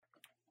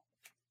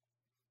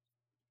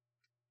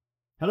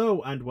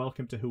Hello and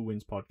welcome to Who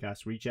Wins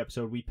Podcast, where each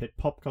episode we pit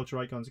pop culture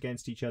icons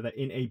against each other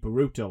in a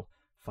brutal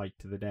fight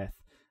to the death.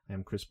 I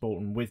am Chris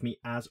Bolton. With me,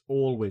 as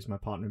always, my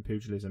partner in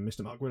pugilism,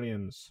 Mr. Mark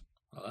Williams.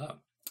 Hello.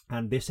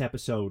 And this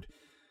episode,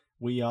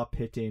 we are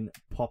pitting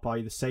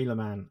Popeye the Sailor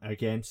Man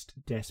against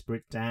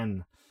Desperate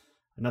Dan.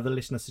 Another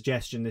listener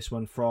suggestion, this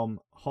one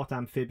from Hot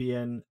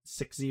Amphibian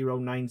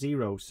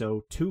 6090.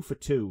 So 2 for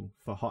 2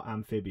 for Hot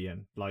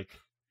Amphibian. Like,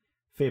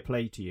 fair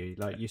play to you.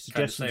 Like, your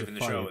suggestions kind of saving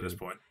the show at this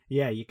point.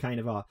 Yeah, you kind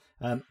of are.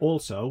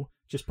 Also,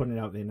 just putting it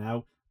out there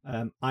now,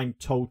 I'm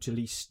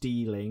totally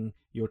stealing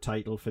your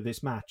title for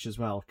this match as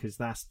well, because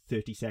that's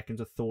 30 seconds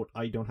of thought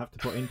I don't have to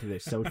put into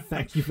this. So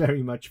thank you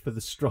very much for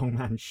the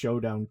Strongman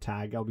Showdown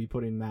tag. I'll be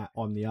putting that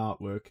on the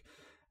artwork.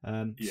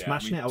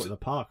 Smashing it out of the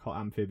park,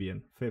 Hot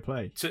Amphibian. Fair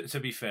play. To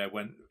be fair,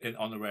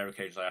 on the rare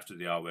occasions I have to do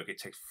the artwork, it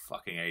takes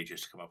fucking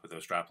ages to come up with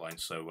those strap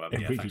lines. So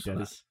it really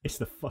does. It's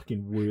the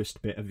fucking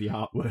worst bit of the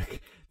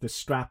artwork. The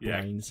strap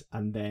lines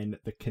and then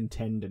the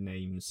contender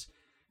names.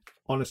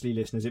 Honestly,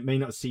 listeners, it may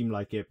not seem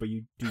like it, but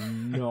you do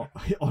not...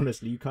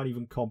 honestly, you can't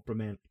even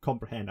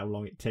comprehend how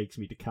long it takes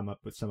me to come up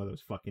with some of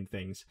those fucking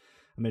things.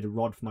 I made a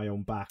rod for my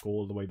own back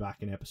all the way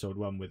back in episode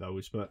 1 with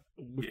those, but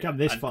we've come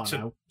this far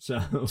now. So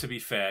to be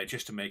fair,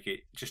 just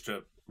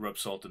to rub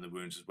salt in the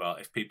wounds as well,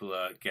 if people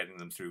are getting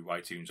them through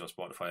iTunes or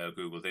Spotify or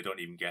Google, they don't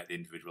even get the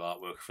individual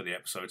artwork for the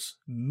episodes.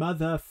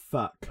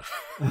 Motherfuck.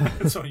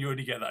 So you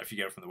only get that if you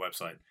get it from the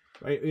website.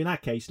 In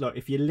that case, look,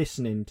 if you're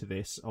listening to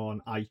this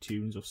on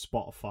iTunes or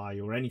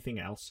Spotify or anything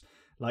else,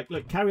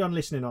 look, carry on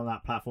listening on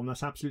that platform.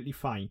 That's absolutely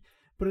fine.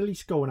 But at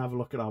least go and have a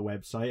look at our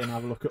website and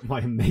have a look at my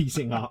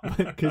amazing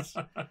artwork. Because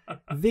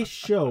this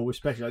show,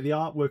 especially, the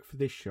artwork for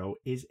this show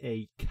is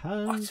a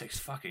cunt. It takes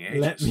fucking ages.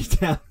 Let me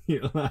tell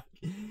you,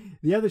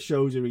 the other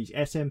shows are easy.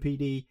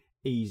 SMPD,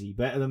 easy.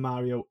 Better Than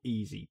Mario,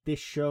 easy. This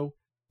show,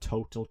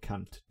 total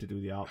cunt to do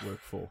the artwork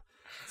for.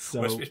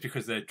 So it's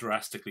because they're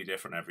drastically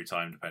different every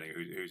time, depending on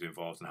who's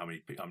involved and how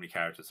many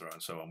characters there are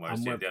and so on.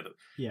 Whereas the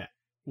other,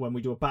 when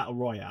we do a battle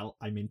royale,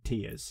 I'm in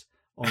tears,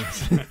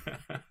 honestly.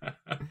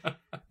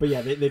 But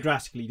yeah, they're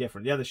drastically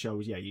different. The other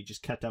shows, you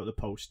just cut out the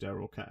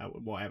poster or cut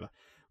out whatever.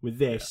 With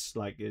this,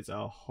 there's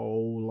a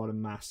whole lot of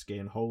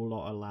masking, a whole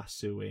lot of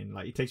lassoing.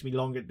 It takes me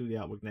longer to do the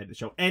artwork than edit the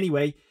show.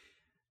 Anyway,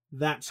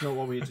 that's not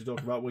what we're here to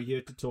talk about. We're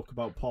here to talk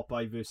about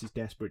Popeye versus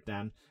Desperate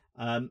Dan.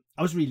 I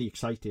was really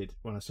excited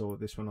when I saw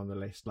this one on the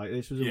list.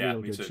 This was a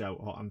real good shout,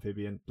 Hot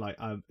Amphibian.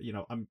 I'm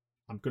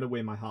going to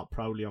wear my heart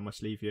proudly on my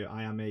sleeve here.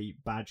 I am a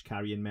badge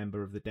carrying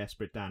member of the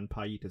Desperate Dan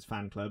Pie Eaters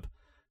fan club.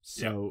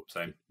 So,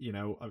 same.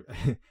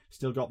 I've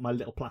still got my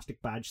little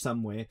plastic badge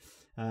somewhere.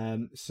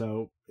 My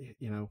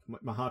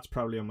heart's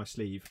proudly on my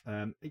sleeve.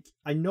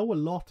 I know a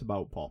lot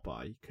about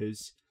Popeye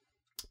because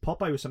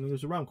Popeye was something that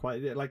was around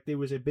quite... there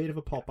was a bit of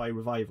a Popeye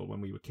revival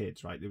when we were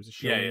kids, right? There was a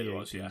show in the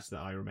 80s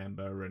that I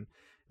remember, and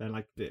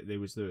then there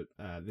was the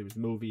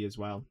movie as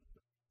well,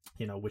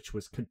 which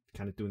was kind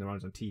of doing the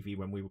rounds on TV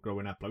when we were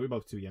growing up. We were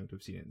both too young to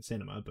have seen it in the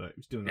cinema, but it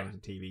was doing the rounds on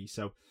TV.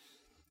 So,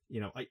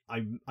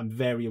 I'm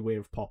very aware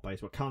of Popeye.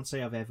 So I can't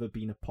say I've ever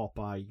been a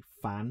Popeye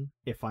fan,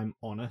 if I'm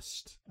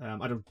honest.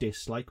 I don't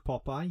dislike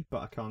Popeye,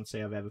 but I can't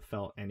say I've ever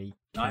felt any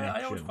connection.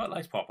 I always quite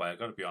liked Popeye, I've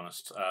got to be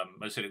honest. As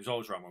I said, it was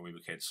always around when we were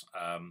kids.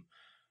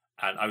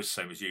 And I was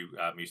the same as you.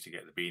 Used to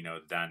get the Beano,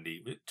 the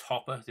Dandy. Was it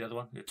Topper, the other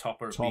one? The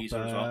Topper,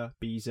 Beezer as well.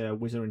 Beezer,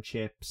 Whizzer and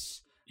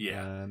Chips.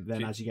 Yeah.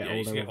 Then as you get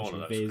older, you all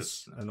of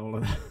Viz and all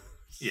of that.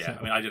 Yeah,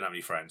 I didn't have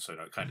any friends, so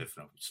it kind of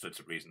stood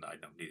to reason that I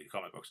needed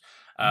comic books.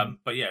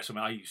 But yeah, so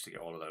I used to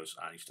get all of those,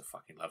 and I used to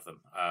fucking love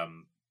them.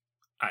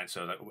 And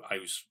so I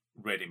was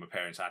reading my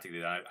parents' attic.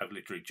 I've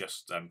literally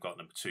just got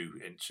number 2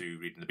 into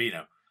reading the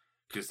Beano,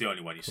 because the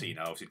only one you see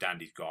now, obviously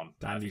Dandy's gone.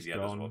 I think the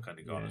others are all kind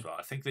of gone as well.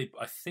 I think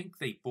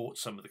they bought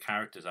some of the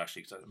characters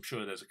actually, because I'm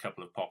sure there's a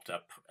couple have popped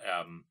up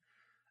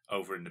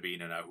over in the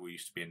Beano now who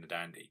used to be in the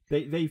Dandy.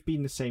 They've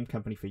been the same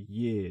company for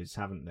years,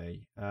 haven't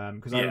they?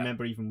 Because I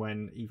remember even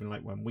when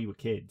we were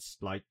kids,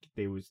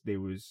 there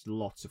was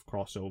lots of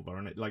crossover,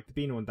 and the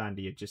Beano and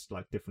Dandy are just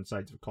different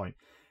sides of a coin.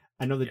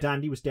 I know the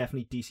Dandy was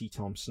definitely DC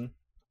Thompson.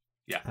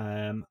 Yeah.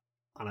 And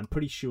I'm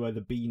pretty sure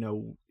the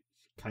Beano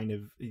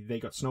they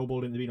got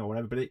snowballed in the Beano or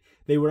whatever, but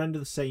they were under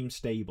the same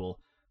stable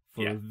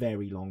for a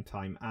very long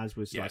time, as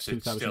was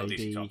 2000 AD.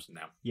 DC Thompson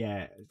now.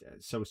 Yeah,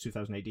 so was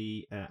 2000 AD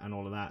and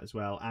all of that as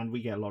well. And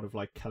we get a lot of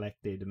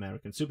collected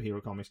American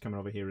superhero comics coming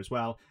over here as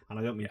well. And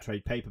I don't mean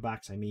trade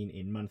paperbacks, I mean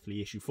in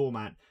monthly issue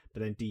format,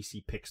 but then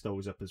DC picks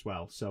those up as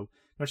well. So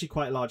they're actually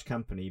quite a large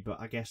company, but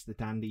I guess the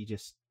Dandy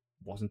just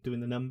wasn't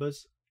doing the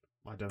numbers.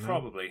 I don't know.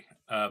 Probably.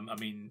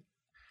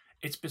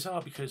 It's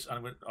bizarre because,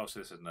 and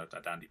obviously this isn't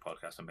a Dandy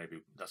podcast, and maybe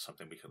that's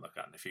something we can look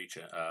at in the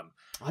future.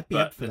 I'd be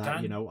up for that,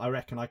 I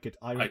reckon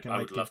I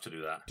would love to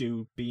do that.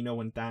 Do Beano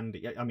and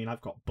Dandy. I mean,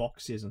 I've got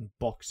boxes and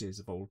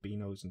boxes of old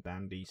Beanos and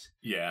Dandies.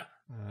 Yeah.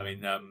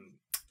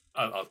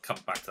 I'll come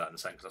back to that in a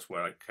second, because that's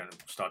where I kind of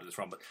started this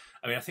from. But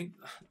I mean, I think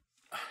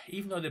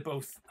even though they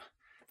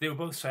were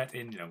both set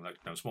in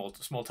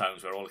small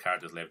towns where all the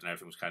characters lived and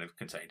everything was kind of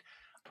contained,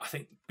 I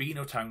think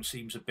Beano Town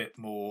seems a bit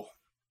more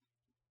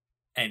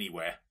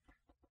anywhere.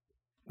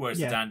 Whereas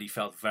the Dandy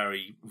felt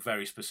very,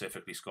 very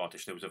specifically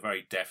Scottish. There was a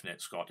very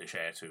definite Scottish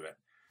air to it.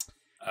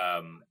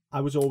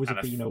 I was always a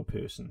Beano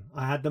person.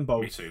 I had them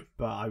both, me too.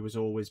 But I was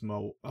always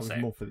more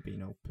for the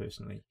Beano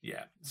personally.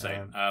 Yeah,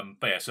 same.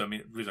 But yeah, so I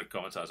mean, with like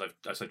comments,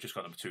 I've just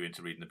got number 2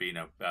 into reading the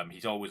Beano.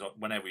 He's always,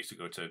 whenever we used to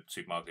go to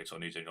supermarkets or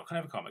newsagents, can I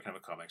have a comic? Can I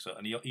have a comic? So,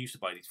 and he used to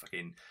buy these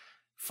fucking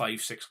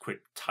 5-6 quid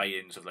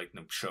tie-ins of like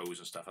shows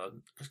and stuff.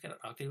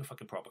 I'll give you a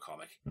fucking proper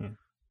comic.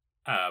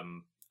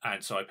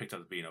 And so I picked up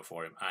the Beano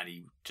for him, and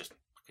he just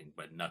fucking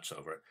went nuts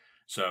over it.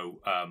 So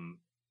I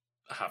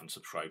haven't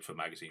subscribed to a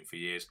magazine for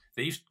years.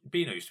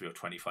 Beano used to be about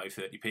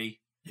 25-30p.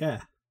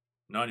 Yeah.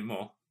 Not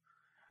anymore.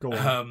 Go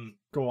on.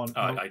 Go on.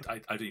 I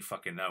don't even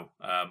fucking know.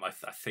 I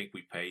think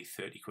we pay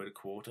 30 quid a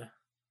quarter.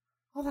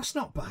 Oh, that's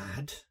not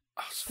bad.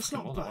 Oh, that's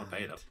not bad. I want to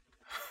pay them.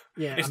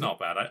 Yeah, it's not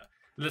bad.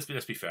 Let's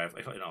be fair.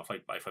 If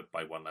I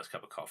buy one less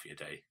cup of coffee a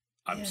day,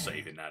 I'm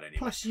saving that anyway.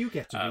 Plus, you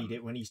get to read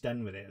it when he's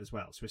done with it as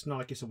well, so it's not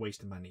like it's a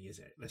waste of money, is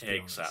it? Let's be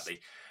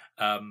exactly.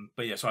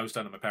 But yeah, so I was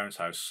down at my parents'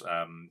 house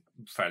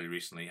fairly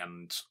recently,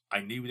 and I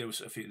knew we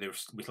still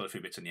had a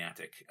few bits in the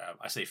attic.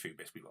 I say a few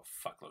bits, we've got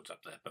fuckloads up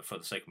there, but for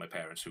the sake of my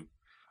parents, who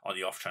on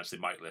the off chance they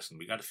might listen,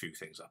 we got a few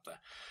things up there.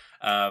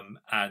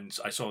 And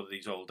I saw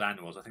these old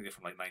annuals. I think they're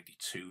from like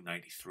 92,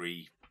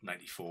 93,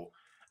 94,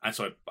 and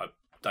so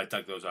I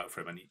dug those out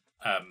for him, and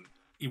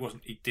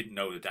he didn't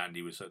know the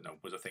Dandy was a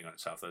thing on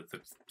itself.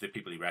 The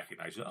people he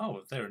recognised,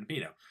 they're in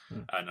Beano.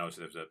 No,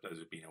 so there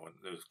was a Beano one.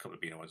 There was a couple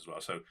of Beano ones as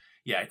well. So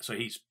yeah, so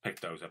he's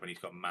picked those up, and he's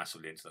got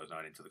massively into those now,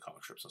 and into the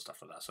comic strips and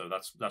stuff like that. So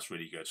that's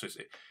really good. So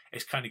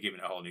it's kind of giving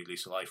it a whole new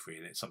lease of life, really.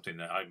 And it's something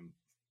that I'm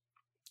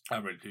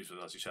really pleased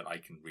with. As you said, I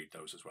can read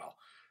those as well,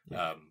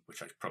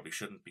 which I probably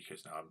shouldn't,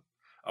 because now I'm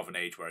of an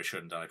age where I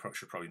shouldn't, and I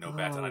should probably know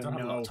better. And I don't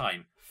have a lot of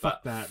time.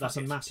 Fuck that. That's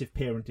a massive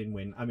parenting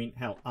win. I mean,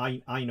 hell,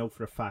 I know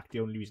for a fact the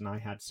only reason I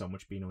had so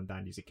much Beano and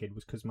Dandy as a kid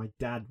was because my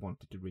dad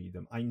wanted to read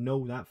them. I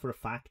know that for a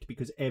fact,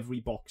 because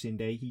every Boxing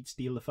Day he'd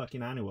steal the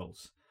fucking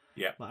annuals.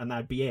 Yeah. And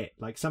that'd be it.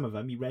 Like, some of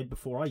them he read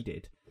before I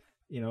did.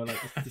 You know,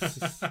 like, this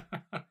is...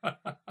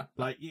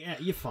 like, yeah,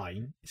 you're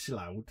fine. It's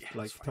allowed. Yeah,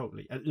 like,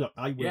 totally. Look,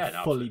 I would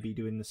fully be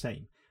doing the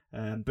same.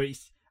 But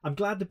I'm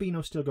glad the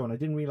Beano's still going. I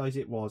didn't realise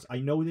it was. I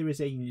know there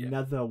is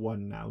another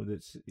one now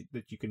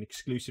that you can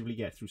exclusively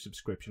get through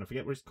subscription. I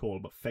forget what it's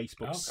called, but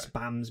Facebook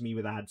spams me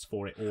with ads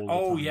for it all the time.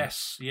 Oh,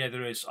 yes. Yeah,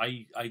 there is.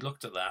 I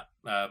looked at that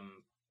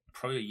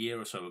probably a year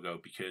or so ago,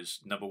 because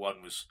number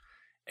one was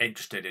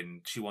interested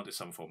in, she wanted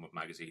some form of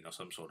magazine or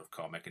some sort of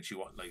comic, and she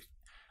wanted,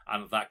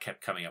 and that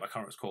kept coming up. I can't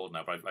remember what it's called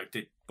now, but I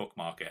did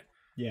bookmark it.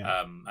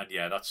 Yeah. And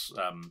yeah,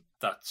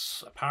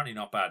 that's apparently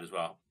not bad as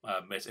well.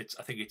 I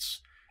think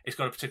it's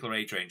got a particular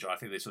age range. I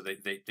think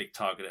they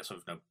target it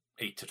sort of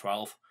 8 to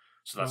 12.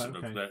 So that's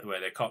where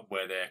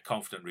they're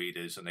confident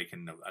readers, and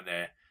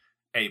they're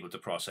able to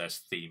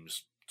process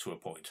themes to a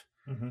point.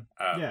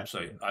 Mm-hmm.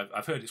 So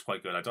I've heard it's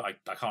quite good.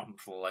 I can't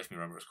for the life of me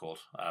remember what it's called.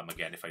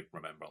 Again, if I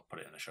remember, I'll put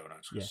it in the show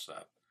notes, because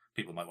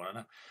people might want to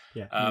know.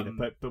 Yeah,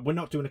 but we're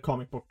not doing a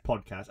comic book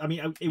podcast. I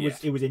mean,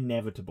 it was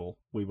inevitable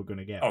we were going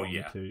to get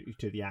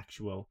to the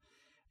actual,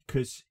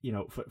 because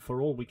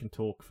for all we can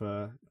talk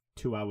for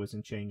 2 hours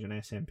and change on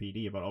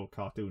SMPD about old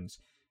cartoons.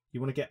 You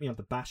want to get me on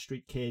the Bash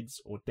Street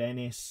Kids or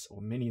Dennis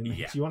or Minnie and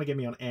Max? You want to get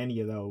me on any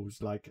of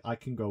those? Like, I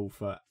can go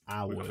for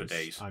hours. For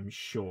days, I'm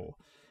sure.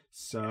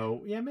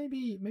 So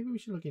maybe we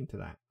should look into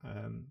that.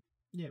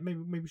 Maybe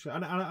we should.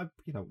 And I,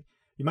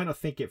 you might not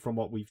think it from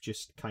what we've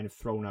just kind of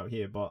thrown out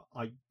here, but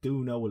I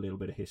do know a little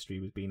bit of history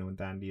with Beano and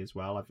Dandy as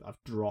well.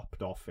 I've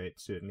dropped off it,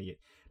 certainly.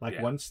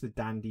 Once the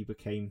Dandy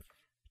became...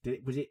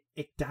 Was it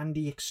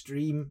Dandy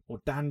Extreme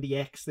or Dandy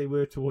X they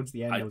were towards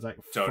the end? I was like,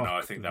 don't know.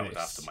 I think that was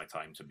after my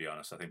time, to be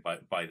honest. I think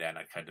by then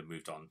I kind of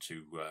moved on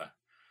to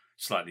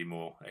slightly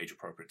more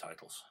age-appropriate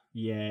titles.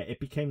 Yeah, it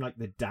became like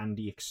the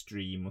Dandy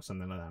Extreme or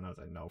something like that, and I was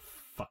like, no,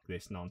 fuck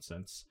this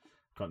nonsense.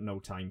 Got no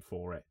time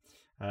for it.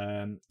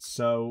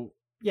 So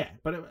yeah,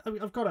 but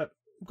I've got a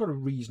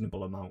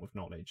reasonable amount of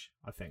knowledge,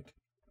 I think.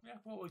 Yeah,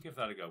 well, we'll give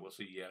that a go. We'll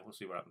see. We'll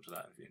see what happens to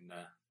that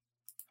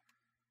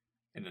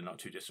in the not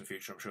too distant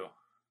future, I'm sure.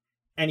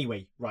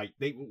 Anyway, right,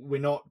 we're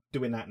not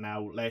doing that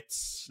now.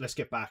 Let's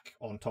get back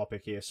on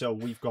topic here. So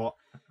we've got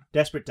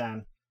Desperate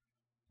Dan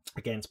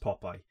against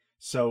Popeye.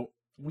 So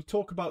we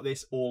talk about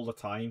this all the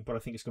time, but I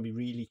think it's going to be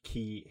really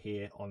key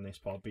here on this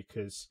pod,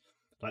 because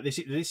this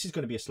is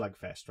going to be a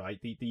slugfest, right?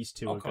 These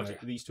two are going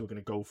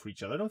to go for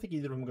each other. I don't think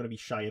either of them are going to be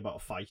shy about a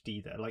fight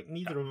either.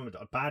 Neither of them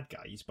are bad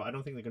guys, but I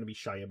don't think they're going to be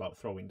shy about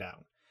throwing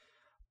down.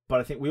 But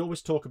I think we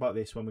always talk about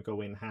this when we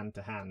go in hand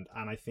to hand,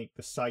 and I think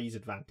the size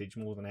advantage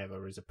more than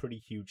ever is a pretty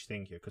huge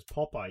thing here, because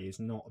Popeye is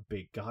not a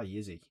big guy,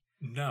 is he?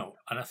 No,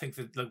 and I think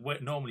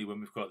that normally when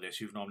we've got this,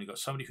 you've normally got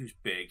somebody who's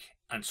big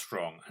and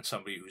strong and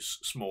somebody who's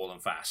small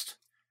and fast.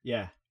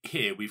 Yeah.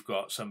 Here we've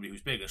got somebody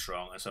who's big and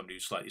strong and somebody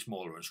who's slightly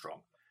smaller and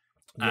strong.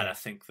 Yeah. And I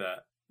think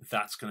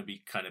that's going to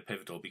be kind of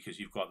pivotal, because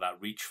you've got that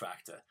reach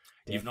factor.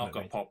 Definitely. You've not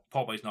got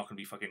Popeye's not going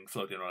to be fucking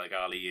floating around like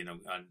Ali and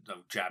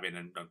jabbing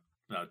and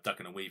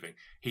ducking and weaving.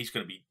 He's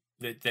going to be...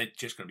 They're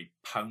just going to be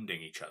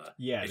pounding each other.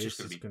 Yeah, it's just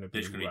going to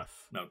be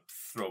rough.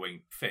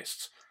 Throwing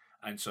fists.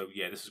 And so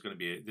this is going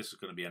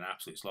to be an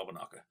absolute slobber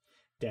knocker.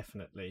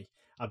 Definitely.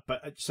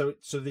 So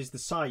there's the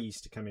size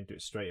to come into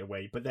it straight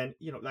away, but then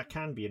that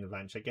can be an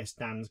advantage. I guess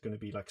Dan's going to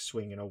be like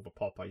swinging over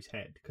Popeye's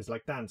head because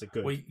like Dan's a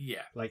good,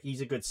 like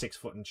he's a good 6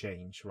 foot and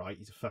change, right?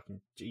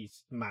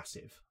 He's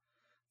massive.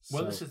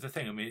 Well, this is the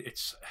thing. I mean,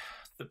 it's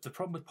the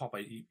problem with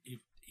Popeye.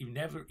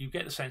 You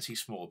get the sense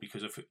he's small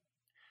because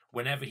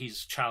whenever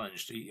he's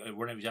challenged,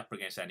 whenever he's up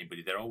against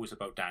anybody, they're always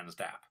about Dan's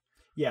dap.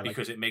 Yeah,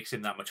 because it makes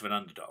him that much of an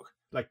underdog.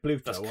 Like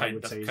Bluto, I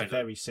would say, is a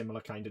very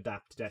similar kind of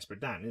dap to Desperate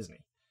Dan, isn't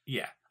he?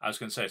 Yeah, I was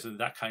going to say, so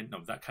that kind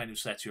of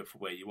sets you up for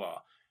where you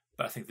are.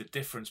 But I think the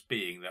difference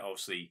being that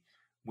obviously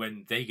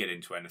when they get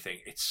into anything,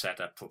 it's set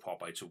up for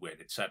Popeye to win.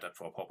 It's set up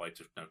for Popeye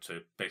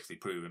to basically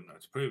prove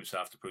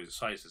himself, to prove his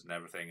sizes and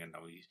everything. And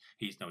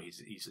he's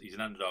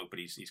an underdog, but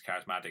he's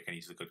charismatic and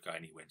he's the good guy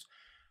and he wins.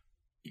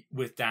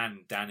 With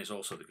Dan is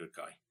also the good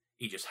guy.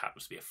 He just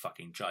happens to be a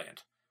fucking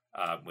giant,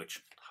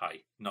 which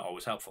not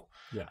always helpful.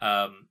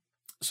 Yeah.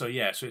 So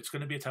it's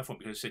going to be a tough one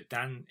because if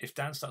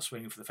Dan starts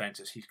swinging for the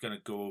fences, he's going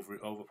to go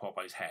over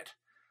Popeye's head.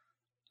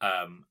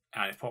 And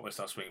if Popeye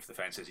starts swinging for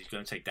the fences, he's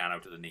going to take Dan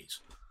out to the knees.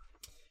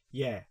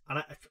 Yeah,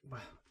 and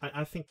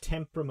I think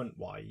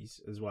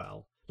temperament-wise as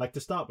well. Like to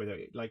start with,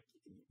 like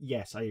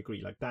yes, I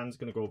agree. Like Dan's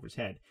going to go over his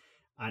head,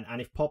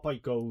 and if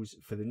Popeye goes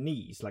for the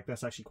knees, like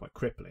that's actually quite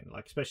crippling.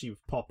 Like especially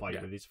with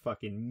Popeye with his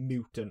fucking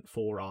mutant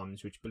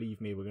forearms, which believe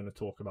me, we're going to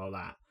talk about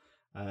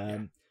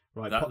that.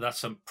 Right, that's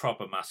some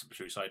proper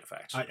masturbatory side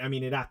effects. I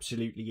mean, it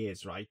absolutely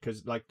is, right?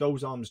 Because like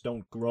those arms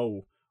don't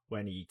grow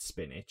when he eats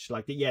spinach.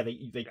 Like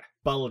they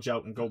bulge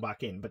out and go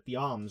back in, but the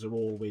arms are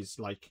always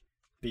like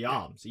the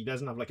arms. He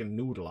doesn't have like a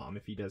noodle arm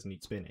if he doesn't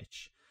eat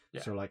spinach.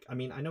 Yeah. So like, I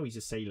mean, I know he's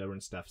a sailor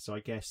and stuff, so I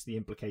guess the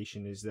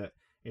implication is that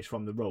it's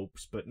from the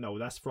ropes, but no,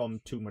 that's from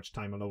too much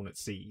time alone at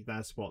sea.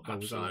 That's what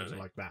those arms are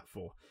like that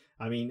for.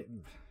 I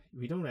mean,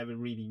 we don't ever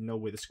really know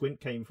where the squint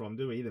came from,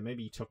 do we? Either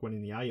maybe he took one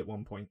in the eye at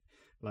one point.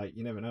 Like,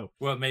 you never know.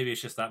 Well, maybe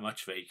it's just that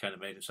much that he kind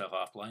of made himself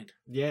half blind.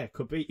 Yeah,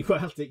 could be.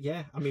 Well,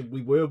 yeah. I mean,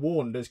 we were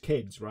warned as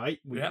kids, right?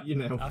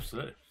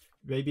 Absolutely.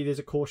 Maybe there's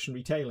a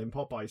cautionary tale in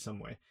Popeye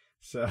somewhere.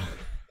 So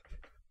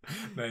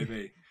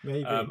maybe.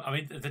 I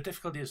mean, the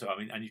difficulty is,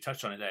 and you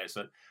touched on it there, is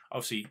that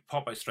obviously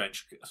Popeye's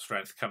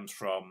strength comes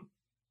from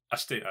a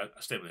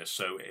stimulus.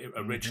 So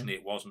originally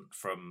it wasn't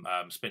from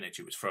spinach.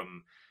 It was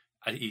from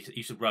he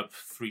used to rub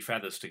 3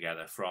 feathers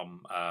together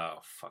from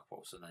what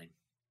was the name?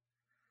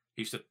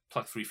 He used to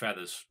pluck 3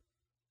 feathers.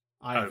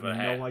 I have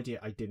no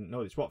idea. I didn't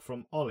know this. What,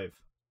 from Olive?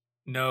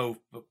 No,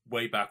 but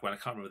way back when, I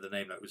can't remember the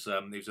name. It was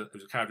a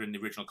character in the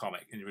original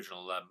comic,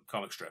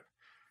 comic strip,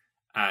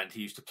 and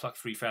he used to pluck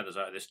 3 feathers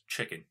out of this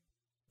chicken.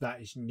 That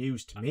is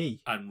news to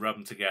me. And rub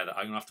them together.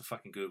 I'm gonna have to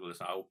fucking Google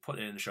this. I'll put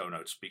it in the show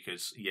notes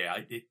because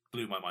it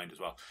blew my mind as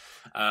well.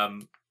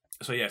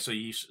 But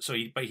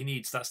he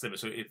needs that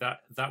stimulus. So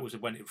that was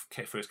when it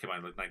first came out,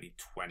 like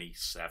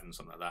 1927,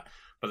 something like that.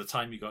 By the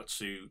time you got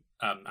to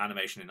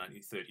animation in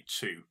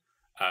 1932,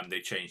 they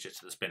changed it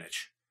to the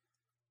spinach.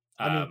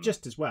 I mean,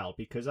 just as well,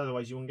 because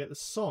otherwise you won't get the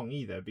song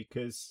either,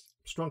 because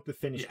Strong to the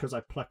Finish, because I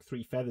plucked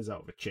 3 feathers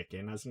out of a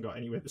chicken, hasn't got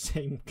anywhere the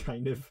same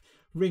kind of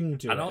ring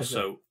to it. And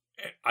also,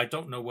 I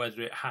don't know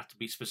whether it had to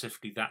be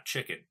specifically that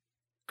chicken,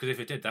 because if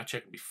it did, that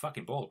chicken would be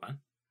fucking bald, man.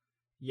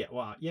 Yeah,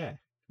 well, yeah.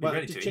 Well,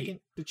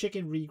 the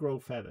chicken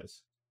regrow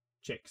feathers.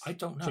 Chicks. I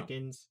don't know.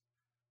 Chickens.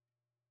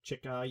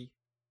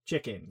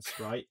 Chickens,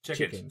 right?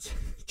 Chickens.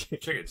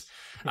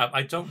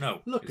 I don't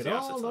know. Look at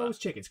all those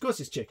chickens. Of course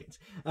it's chickens.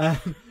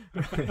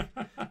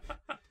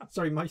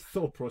 Sorry, my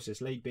thought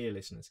process, laid bare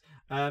listeners.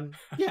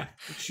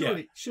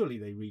 Surely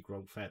they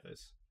regrow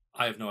feathers.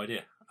 I have no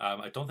idea.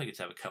 I don't think it's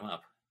ever come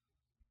up,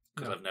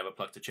 because I've never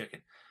plucked a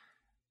chicken.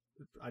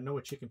 I know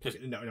a chicken plucker.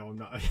 No, I'm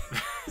not.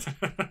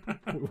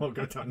 We won't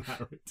go down that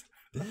route.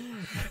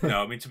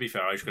 No, I mean, to be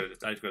fair, I just go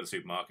to the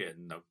supermarket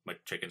and my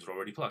chickens are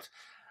already plucked.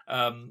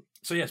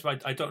 So yes,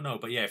 but I don't know.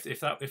 But yeah,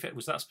 if it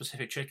was that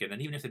specific chicken,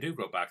 and even if they do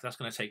grow back, that's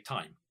going to take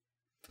time.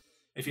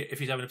 If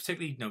he's having a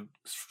particularly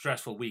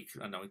stressful week,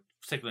 I know,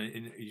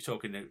 particularly you're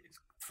talking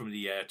from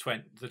the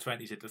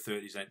 20s into the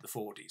 30s and the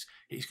 40s,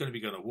 he's going to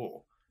be going to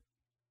war.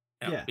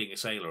 Being a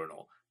sailor and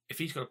all. If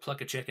he's got to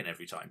pluck a chicken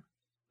every time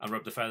and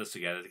rub the feathers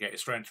together to get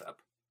his strength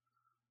up,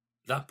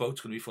 that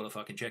boat's going to be full of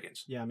fucking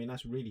chickens. Yeah, I mean,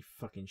 that's really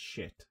fucking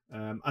shit.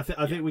 I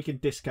think we can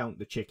discount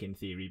the chicken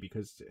theory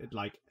because,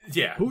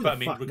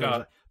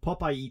 regardless,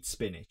 Popeye eats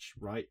spinach,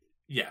 right?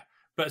 Yeah,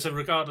 but so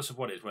regardless of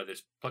what it is, whether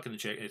it's plucking the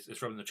chicken,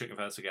 it's rubbing the chicken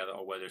feathers together,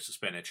 or whether it's the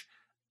spinach,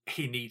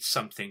 he needs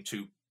something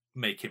to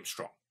make him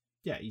strong.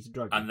 Yeah, he's a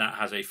drug. And that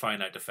has a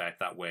finite effect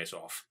that wears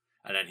off,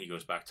 and then he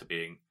goes back to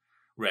being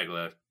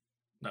regular,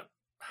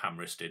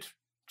 ham-wristed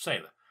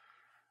sailor.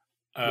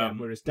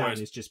 Whereas Dan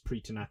is just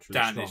preternaturally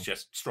strong. Dan is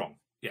just strong.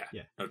 Yeah.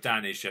 No,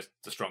 Dan is just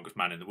the strongest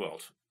man in the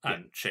world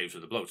and shaves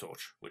with a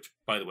blowtorch, which,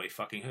 by the way,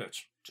 fucking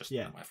hurts. Just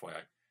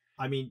FYI.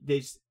 I mean,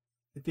 there's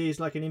there's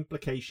like an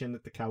implication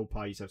that the cow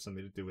pies have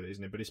something to do with it,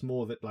 isn't it? But it's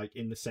more that, like,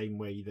 in the same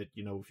way that,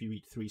 you know, if you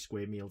eat 3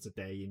 square meals a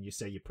day and you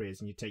say your prayers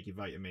and you take your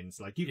vitamins,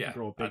 like, you can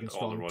grow big and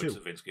strong all the too. roids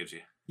that Vince gives you.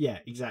 Yeah,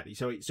 exactly.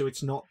 So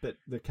it's not that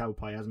the cow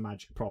pie has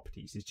magic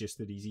properties. It's just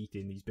that he's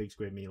eating these big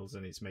square meals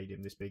and it's made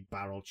him this big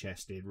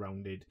barrel-chested,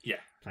 rounded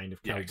kind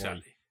of cowboy. Yeah,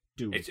 exactly.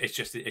 Dude. It's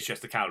just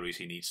the calories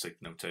he needs to, you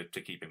know,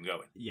 to keep him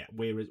going. Yeah,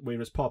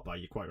 whereas Popeye,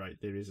 you're quite right.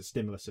 There is a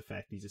stimulus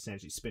effect. He's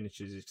essentially spinach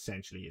is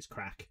essentially his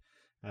crack.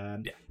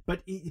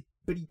 But he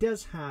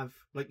does have,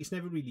 like, it's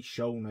never really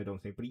shown, I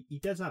don't think, but he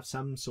does have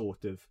some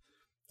sort of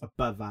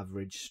above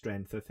average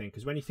strength, I think,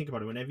 because when you think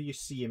about it, whenever you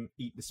see him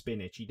eat the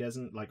spinach, he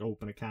doesn't like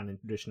open a can in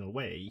traditional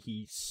way.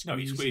 He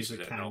squeezes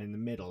the can in the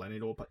middle, and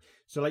it all.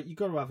 So, like, you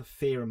got to have a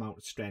fair amount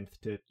of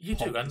strength to. You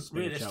do, and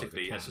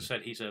realistically, as I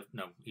said, he's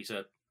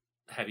a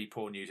heavy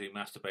porn using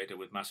masturbator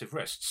with massive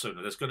wrists. So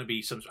there's going to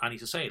be some, and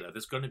he's a sailor.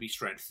 There's going to be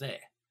strength there.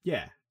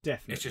 Yeah,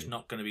 definitely. It's just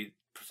not going to be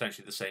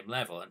potentially the same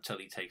level until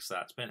he takes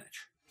that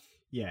spinach.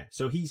 Yeah,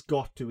 so he's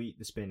got to eat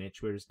the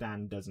spinach, whereas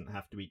Dan doesn't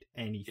have to eat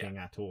anything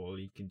at all.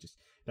 He can just...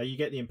 Like, you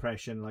get the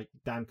impression, like,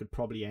 Dan could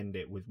probably end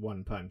it with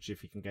one punch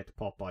if he can get to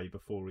Popeye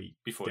before he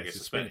gets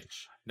the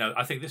spinach. Now,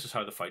 I think this is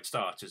how the fight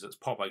starts, is that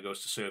Popeye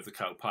goes to serve the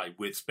cow pie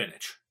with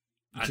spinach,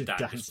 and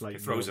Dan just like,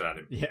 throws it at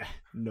him. Yeah,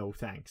 no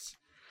thanks.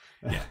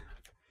 Yeah.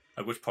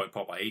 At which point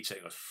Popeye eats it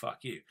and goes,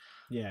 fuck you.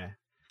 Yeah.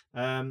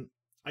 I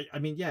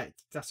mean, yeah,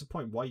 that's the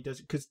point. Why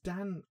does it? Because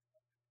Dan...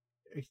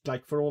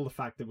 Like, for all the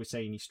fact that we're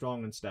saying he's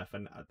strong and stuff,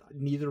 and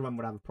neither of them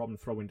would have a problem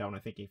throwing down, I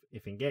think,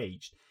 if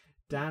engaged.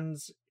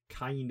 Dan's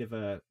kind of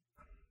a...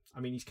 I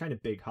mean, he's kind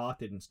of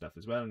big-hearted and stuff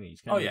as well, and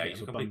he's kind of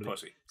he's a complete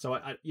pussy. So,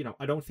 I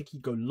don't think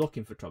he'd go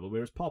looking for trouble,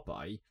 whereas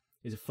Popeye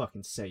is a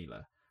fucking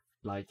sailor.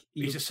 Like,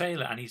 he's a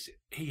sailor, and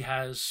he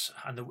has...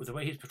 And the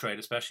way he's portrayed,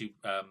 especially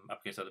up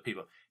against other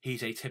people,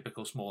 he's a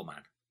typical small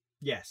man.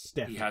 Yes,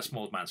 definitely. He has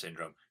small man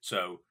syndrome,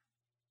 so...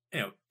 You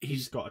know,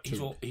 he's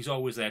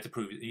always there to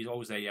prove. He's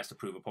always there. He has to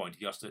prove a point.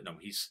 He has to. No,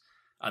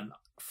 I'm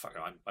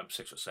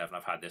 6'7".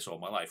 I've had this all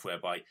my life,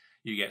 whereby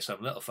you get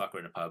some little fucker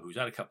in a pub who's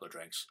had a couple of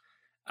drinks,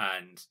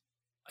 and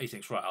he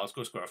thinks, right, I'll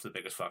go square off the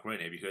biggest fucker in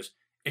here, because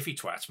if he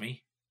twats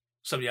me,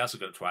 somebody else is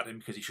going to twat him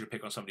because he should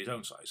pick on somebody's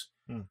own size.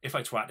 If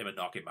I twat him and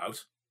knock him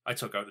out, I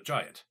took out the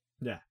giant.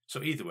 Yeah.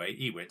 So either way,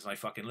 he wins and I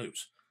fucking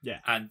lose. Yeah.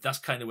 And that's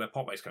kind of where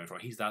Popeye's coming from.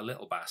 He's that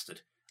little bastard.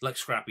 Like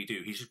Scrappy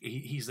Doo.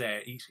 He's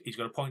there. He's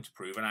got a point to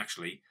prove, and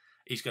actually,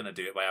 he's going to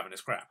do it by having a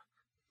scrap.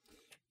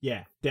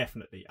 Yeah,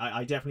 definitely.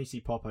 I definitely see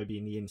Popeye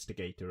being the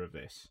instigator of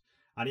this.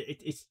 And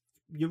it's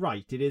you're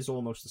right, it is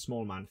almost a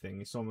small man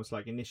thing. It's almost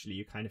like initially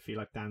you kind of feel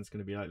like Dan's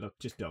going to be like, look,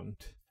 just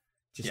don't.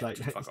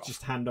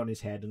 Just hand on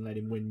his head and let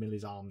him windmill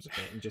his arms a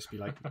bit and just be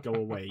like, go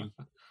away.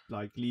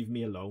 Like, leave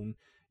me alone.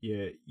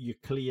 You're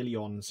clearly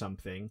on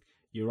something.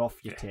 You're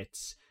off your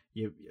tits.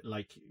 You're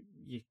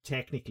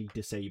technically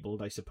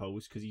disabled, I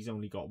suppose, because he's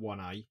only got one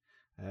eye.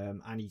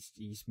 And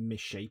he's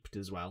misshaped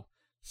as well.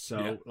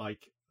 So,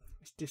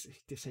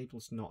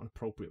 disabled's not an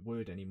appropriate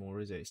word anymore,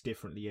 is it? It's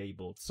differently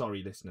abled.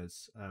 Sorry,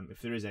 listeners.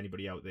 If there is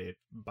anybody out there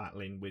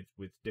battling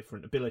with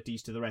different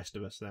abilities to the rest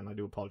of us, then I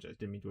do apologise.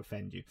 Didn't mean to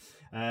offend you.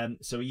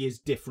 So he is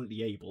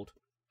differently abled.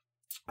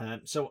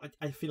 So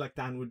I feel like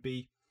Dan would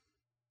be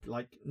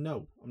like,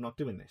 no, I'm not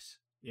doing this.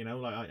 You know,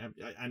 like,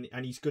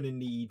 and he's going to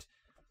need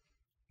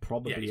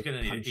probably he's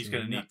going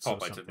to need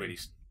Popeye to really,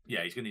 he's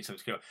going to need some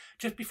skill.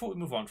 Just before we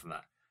move on from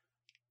that,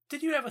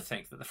 did you ever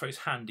think that the phrase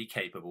handy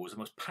capable was the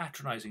most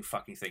patronising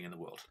fucking thing in the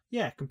world?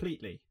 Yeah,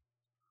 completely.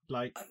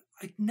 Like,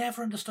 I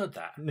never understood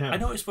that. No. I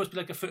know it's supposed to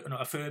be like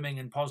affirming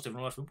and positive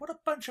and all that, but what a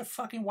bunch of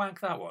fucking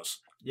wank that was.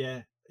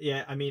 Yeah.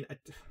 I mean,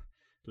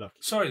 look.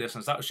 Sorry,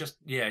 listeners, that was just,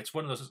 it's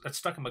one of those that's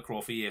stuck in my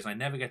craw for years, and I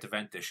never get to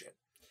vent this shit.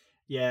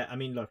 Yeah, I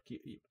mean, look,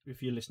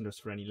 if you listen to us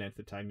for any length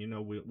of time, you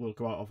know we'll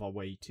go out of our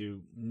way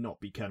to not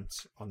be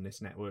cunts on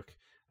this network.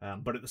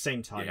 But at the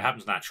same time... it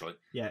happens naturally.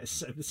 Yeah,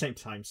 at the same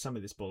time, some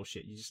of this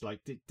bullshit, you just like,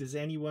 does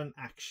anyone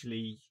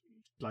actually,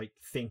 like,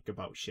 think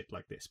about shit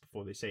like this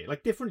before they say it?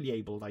 Like, differently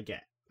abled, I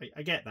get.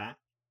 I get that,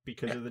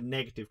 because of the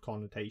negative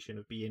connotation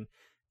of being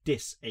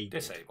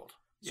disabled.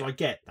 So I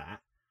get that.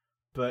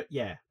 But,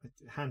 yeah,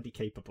 handy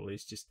capable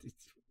is just...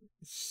 It's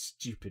a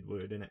stupid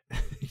word, isn't it?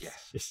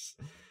 Yes.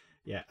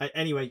 Yeah.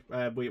 Anyway,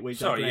 we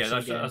sorry.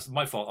 That's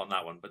my fault on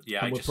that one. But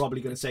we're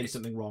probably going to say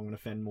something wrong and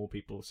offend more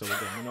people. So again,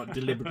 we're not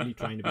deliberately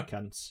trying to be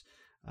cunts.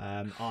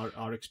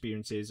 Our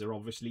experiences are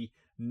obviously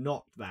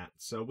not that.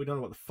 So we don't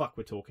know what the fuck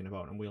we're talking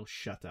about, and we'll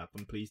shut up.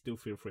 And please do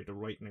feel free to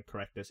write and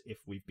correct us if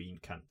we've been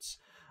cunts.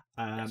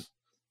 Yes.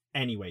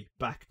 Anyway,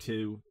 back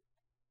to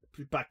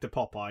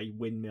Popeye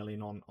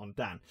windmilling on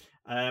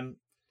Dan.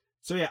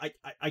 So yeah,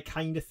 I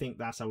kind of think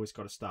that's how it's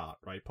got to start,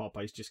 right?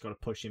 Popeye's just got to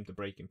push him to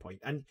breaking point,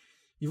 and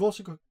you've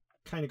also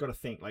kind of got to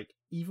think, like,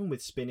 even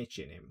with spinach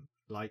in him,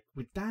 like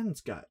with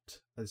Dan's gut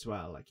as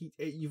well, like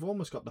you've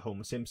almost got the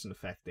Homer Simpson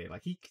effect there.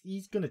 Like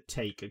he's gonna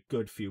take a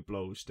good few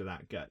blows to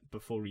that gut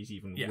before he's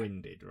even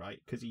winded,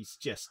 right? Because he's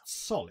just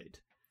solid.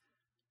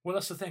 Well,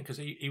 that's the thing, because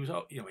he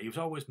was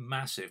always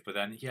massive, but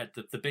then he had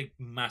the big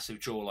massive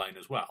jawline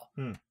as well.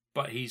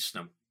 But he's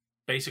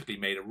basically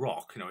made of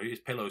rock. You know, his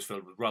pillow's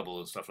filled with rubble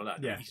and stuff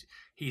like that. Yeah.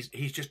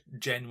 He's just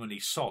genuinely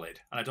solid,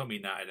 and I don't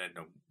mean that. I don't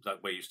know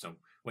that way you used to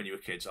when you were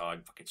kids. Oh,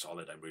 I'm fucking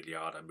solid. I'm really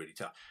hard. I'm really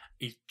tough.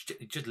 He's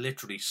just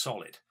literally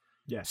solid.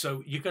 Yeah.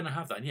 So you're going to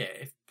have that, and yeah,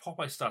 if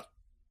Popeye starts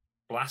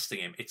blasting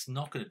him, it's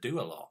not going to do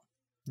a lot.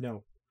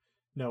 No,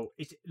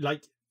 it's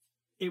like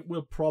it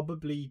will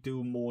probably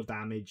do more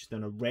damage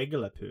than a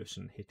regular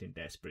person hitting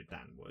Desperate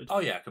Dan would. Oh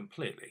yeah,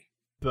 completely.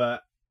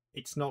 But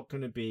it's not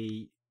going to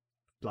be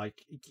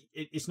like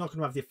it's not going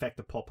to have the effect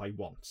that Popeye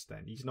wants.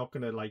 Then he's not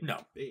going to like. No,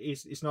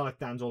 it's not like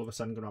Dan's all of a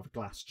sudden going to have a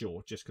glass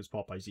jaw just because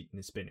Popeye's eating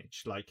his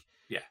spinach. Like,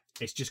 yeah,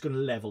 it's just going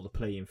to level the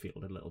playing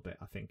field a little bit.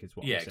 I think is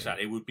what. Yeah, I'm saying.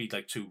 exactly. It would be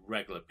like two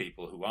regular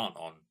people who aren't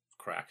on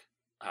crack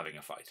having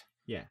a fight.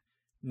 Yeah.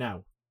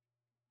 Now,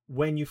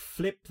 when you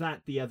flip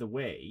that the other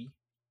way,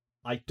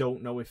 I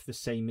don't know if the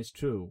same is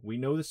true. We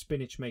know the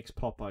spinach makes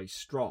Popeye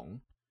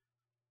strong,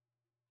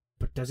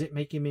 but does it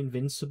make him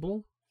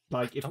invincible?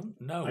 Like, I don't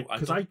know.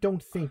 Because I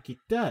don't think it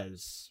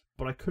does,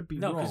 but I could be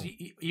wrong. No, because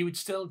he would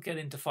still get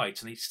into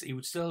fights, and he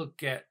would still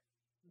get.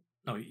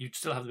 No, you'd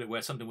still have the bit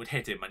where something would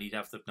hit him, and he'd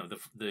have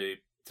the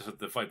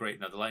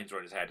vibrating of the lines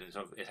around his head, and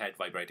his head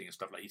vibrating and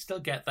stuff like. He'd still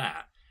get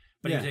that,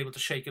 but he was able to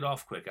shake it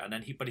off quicker, and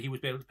then he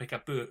would be able to pick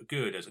up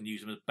girders and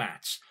use them as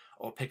bats,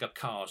 or pick up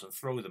cars and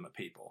throw them at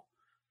people.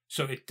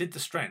 So it did the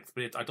strength,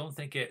 but I don't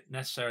think it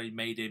necessarily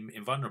made him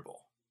invulnerable.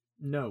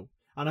 No.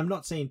 And I'm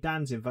not saying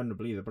Dan's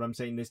invulnerable either, but I'm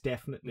saying there's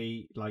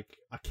definitely like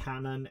a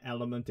canon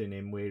element in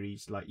him where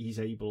he's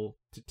able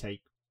to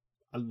take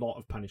a lot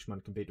of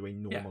punishment compared to a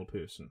normal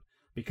person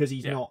because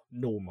he's not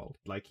normal.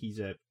 Like he's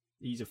a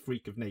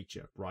freak of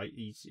nature, right?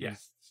 He's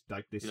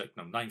like this. He's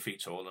like 9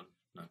 feet tall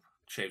and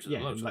shaves with a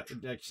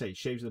blowtorch. Like I say,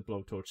 shaves with a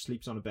blowtorch,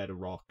 sleeps on a bed of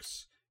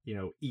rocks. You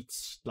know,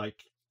 eats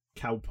like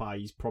cow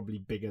pies, probably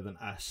bigger than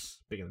us,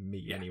 bigger than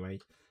me anyway.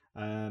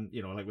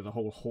 You know, like with a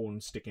whole horn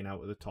sticking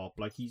out at the top.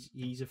 Like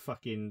he's a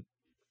fucking.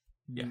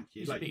 Yeah,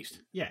 he's like, a beast.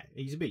 Yeah,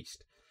 he's a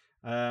beast.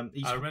 I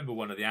remember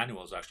one of the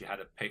animals actually had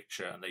a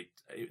picture, and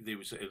they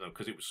was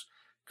because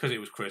it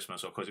was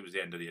Christmas or because it was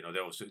the end of the they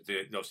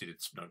obviously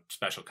did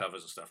special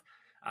covers and stuff.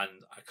 And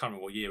I can't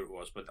remember what year it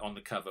was, but on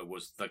the cover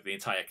was like the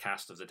entire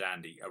cast of the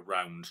dandy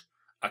around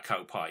a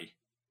cow pie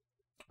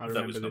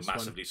that was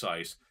massively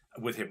sized,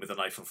 with him with a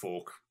knife and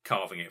fork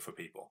carving it for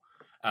people.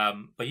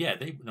 But yeah,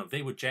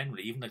 they were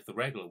generally, even like the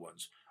regular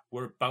ones,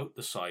 were about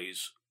the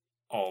size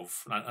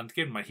of, and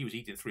given in mind he was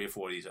eating 3 or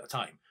 4 of these at a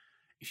time.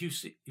 If you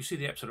see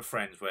the episode of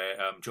Friends where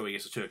Joey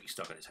gets a turkey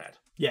stuck in his head,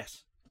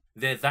 yes,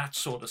 they're that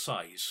sort of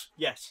size.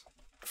 Yes,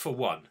 for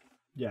one.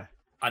 Yeah,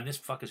 and this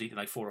fucker's eating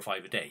like 4 or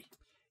 5 a day.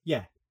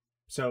 Yeah,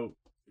 so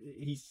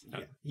he's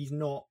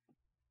not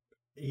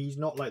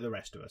like the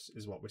rest of us,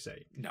 is what we're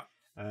saying. No.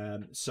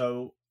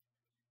 So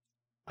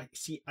I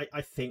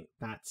think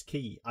that's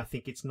key. I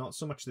think it's not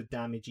so much the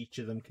damage each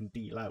of them can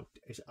deal out.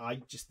 I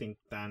just think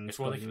it's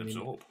what they can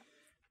absorb.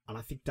 And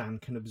I think Dan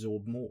can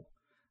absorb more.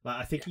 Like,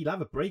 I think he'll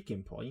have a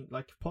breaking point.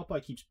 Like, if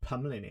Popeye keeps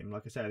pummeling him,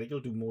 like I said, I think he'll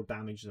do more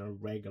damage than a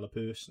regular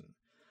person.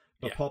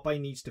 But Popeye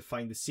needs to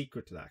find the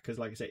secret to that, because,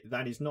 like I say,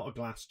 that is not a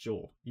glass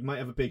jaw. You might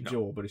have a big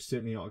jaw, but it's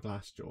certainly not a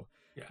glass jaw.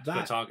 Yeah, it's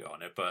got a target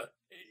on it, but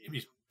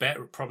he's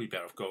probably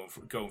better off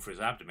going for his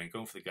abdomen,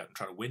 going for the gut, and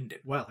trying to wind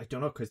it. Well, I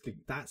don't know, because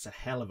that's a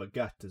hell of a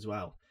gut as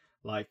well.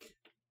 Like,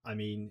 I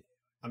mean,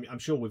 I'm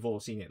sure we've all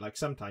seen it. Like,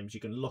 sometimes you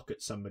can look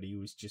at somebody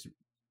who's just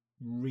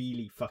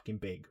really fucking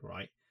big,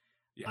 right?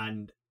 Yeah.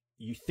 And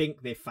you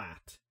think they're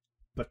fat,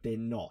 but they're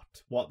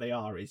not. What they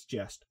are is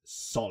just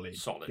solid.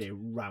 They're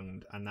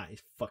round, and that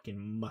is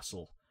fucking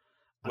muscle.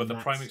 Well, the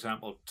prime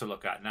example to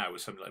look at now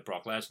is somebody like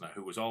Brock Lesnar,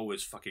 who was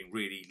always fucking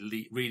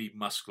really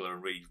muscular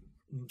and really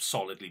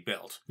solidly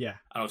built. Yeah.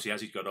 And obviously,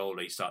 as he's got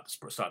older, he started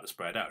to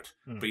spread out,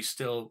 but he's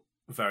still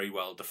very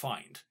well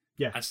defined.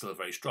 Yeah. And still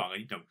very strong.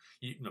 And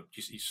you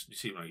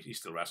see him, he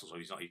still wrestles, or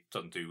he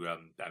doesn't do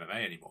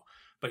MMA anymore.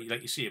 But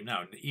like you see him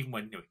now, and even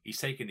when he's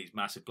taking these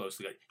massive blows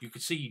to the guy, you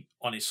could see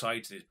on his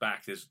sides and his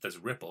back there's a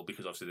ripple,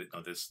 because obviously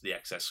there's the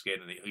excess skin,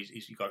 and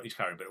he's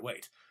carrying a bit of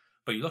weight.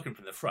 But you look at him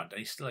from the front, and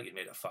he's still like he's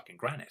made of fucking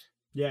granite.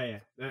 Yeah.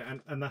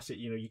 And that's it.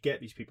 You get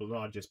these people that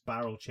are just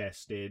barrel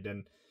chested,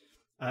 and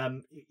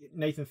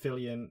Nathan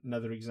Fillion,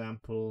 another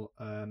example.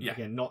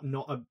 Again, not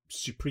a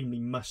supremely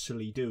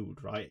muscly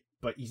dude, right?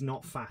 But he's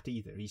not fat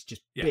either. He's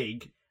just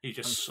big. He's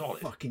just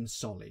solid, fucking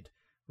solid.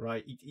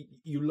 Right,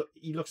 he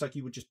looks like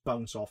you would just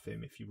bounce off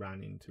him if you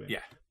ran into him.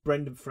 Yeah.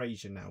 Brendan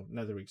Fraser now,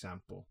 another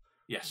example.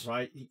 Yes.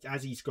 Right,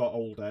 as he's got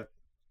older,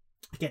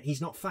 again,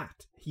 he's not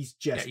fat. He's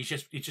just he's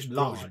just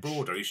large.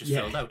 Broader. He's just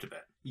filled out a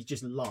bit. He's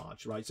just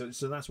large, right?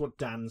 So that's what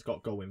Dan's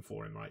got going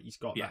for him, right? He's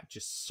got that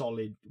just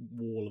solid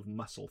wall of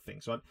muscle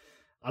thing. So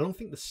I don't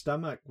think the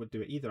stomach would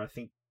do it either. I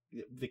think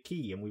the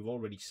key, and we've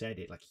already said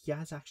it, like he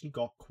has actually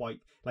got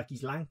quite, like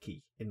he's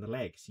lanky in the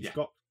legs. He's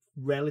got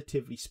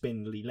relatively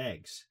spindly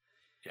legs.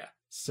 Yeah.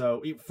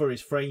 So for his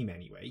frame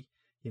anyway,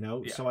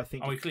 so I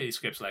think... he clearly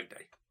skips leg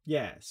day.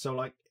 Yeah, so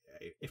like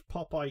if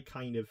Popeye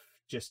kind of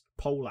just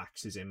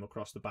poleaxes him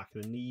across the back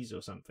of the knees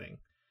or something,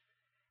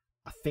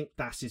 I think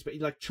that's his... But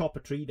like chop a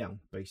tree down,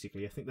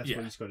 basically. I think that's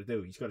what he's got to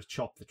do. He's got to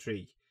chop the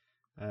tree.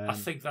 I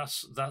think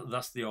that's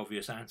the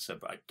obvious answer,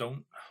 but I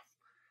don't.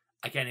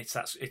 Again,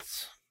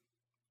 it's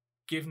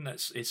given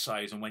that its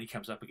size, and when he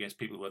comes up against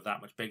people who are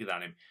that much bigger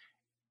than him,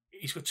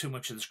 he's got too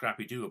much of the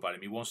scrappy do about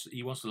him. He wants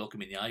to look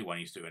him in the eye when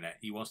he's doing it.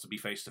 He wants to be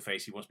face to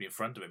face. He wants to be in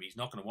front of him. He's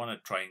not going to want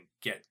to try and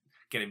get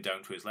him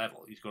down to his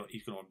level. He's going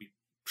to want to be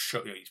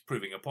he's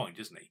proving a point,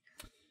 isn't he?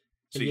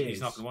 So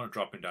he's not going to want to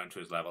drop him down to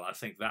his level. I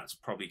think that's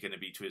probably going to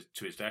be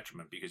to his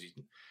detriment, because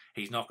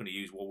he's not going to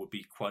use what would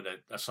be quite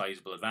a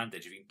sizable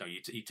advantage.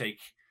 If you take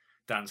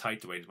Dan's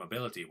height away, his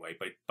mobility away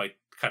by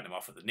cutting him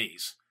off at the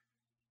knees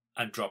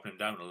and dropping him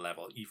down a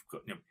level. You've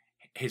got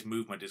his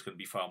movement is going to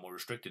be far more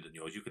restricted than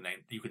yours. You can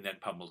then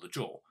pummel the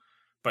jaw,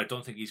 but I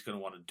don't think he's going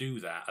to want to do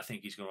that. I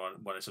think he's going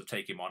to want to sort of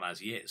take him on as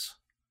he is.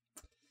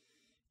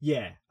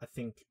 Yeah, I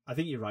think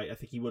you're right. I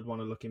think he would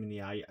want to look him in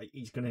the eye.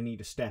 He's going to need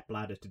a step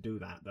ladder to do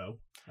that, though.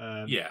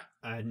 Yeah,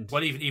 and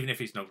even if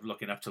he's not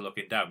looking up to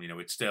looking down,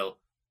 it's still,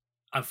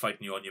 I'm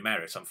fighting you on your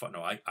merits. I'm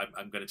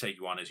going to take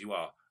you on as you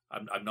are.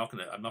 I'm not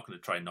going to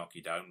try and knock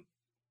you down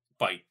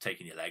by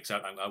taking your legs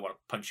out. I want to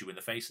punch you in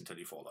the face until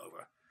you fall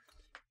over.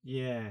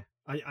 Yeah,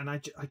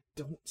 I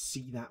don't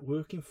see that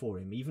working for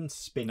him. Even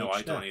spinach. No,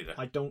 I don't either.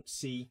 I don't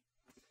see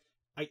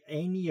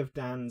any of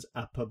Dan's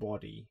upper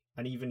body,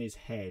 and even his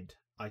head.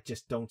 I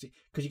just don't see,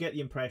 because you get the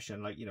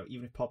impression,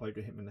 even if Popeye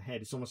hit him in the head,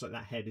 it's almost like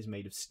that head is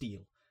made of steel.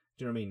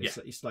 Do you know what I mean?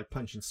 It's like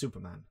punching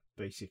Superman,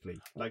 basically.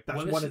 Like,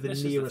 that's one of the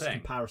nearest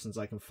comparisons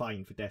I can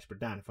find for Desperate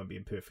Dan, if I'm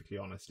being perfectly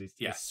honest, is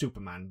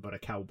Superman, but a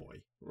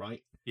cowboy,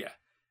 right? Yeah.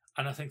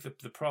 And I think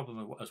the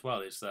problem as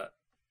well is that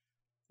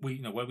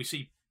when we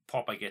see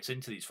Popeye gets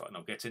into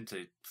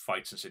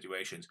fights and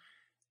situations,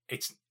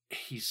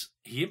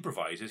 he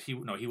improvises. He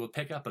will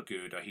pick up a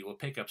girder, he will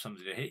pick up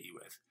something to hit you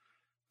with,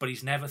 but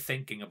he's never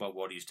thinking about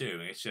what he's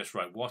doing. It's just,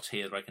 right, what's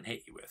here that I can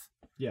hit you with?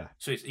 Yeah.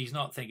 So he's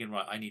not thinking,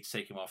 right, I need to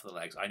take him off the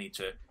legs. I need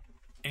to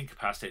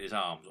incapacitate his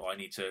arms, or I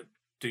need to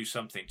do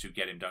something to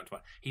get him down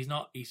to. He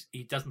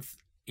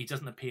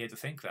doesn't appear to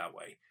think that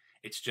way.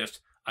 It's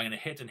just, I'm going to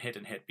hit and hit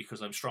and hit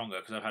because I'm stronger,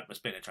 because I've had my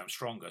spinach. I'm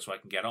stronger, so I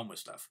can get on with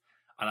stuff.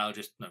 And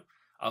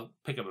I'll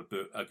pick up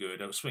a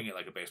girder, I'll swing it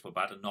like a baseball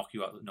bat, and knock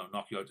you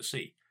out to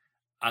sea.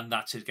 And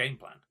that's his game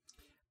plan.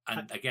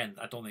 And again,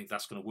 I don't think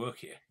that's going to work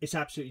here. It's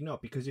absolutely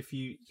not, because if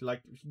you,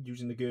 like,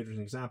 using the girder as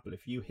an example,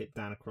 if you hit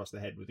Dan across the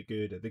head with the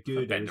girder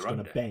is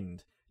going to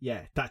bend.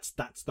 Yeah, that's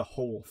the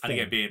whole thing. And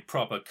again, being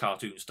proper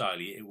cartoon style,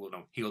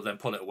 he'll then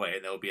pull it away,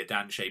 and there'll be a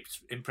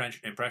Dan-shaped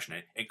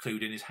impression,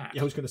 including his hat.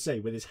 Yeah, I was going to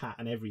say, with his hat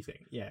and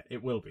everything. Yeah,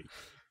 it will be.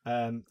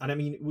 And I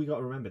mean, we got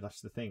to remember,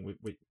 that's the thing.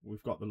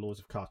 We've got the laws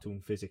of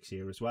cartoon physics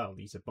here as well.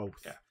 These are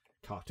both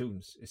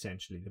cartoons,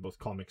 essentially. They're both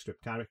comic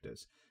strip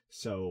characters.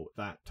 So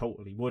that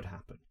totally would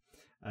happen.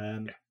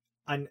 And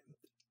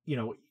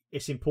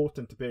it's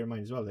important to bear in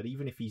mind as well that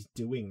even if he's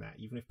doing that,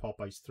 even if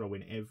Popeye's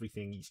throwing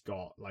everything he's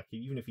got, like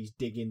even if he's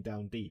digging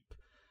down deep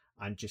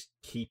and just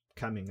keep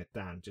coming at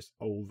Dan just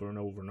over and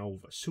over and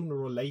over,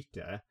 sooner or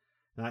later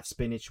that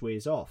spinach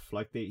wears off.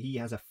 Like he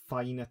has a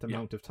finite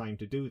amount of time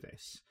to do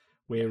this,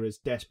 whereas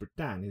Desperate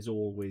Dan is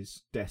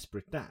always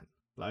Desperate Dan.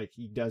 Like,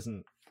 he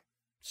doesn't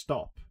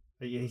stop.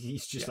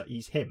 He's just like,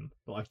 he's him.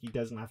 Like, he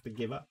doesn't have to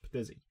give up,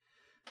 does he?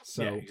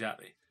 So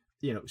exactly.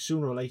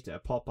 Sooner or later,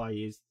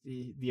 Popeye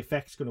the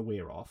effect's going to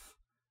wear off,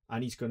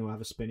 and he's going to have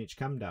a spinach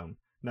come down.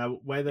 Now,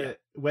 whether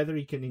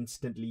he can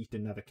instantly eat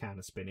another can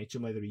of spinach,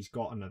 and whether he's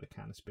got another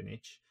can of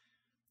spinach,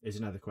 is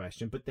another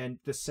question. But then,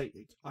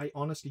 I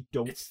honestly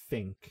don't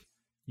think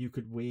you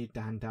could wear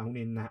Dan down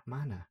in that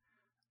manner.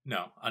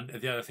 No, and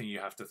the other thing you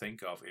have to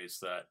think of is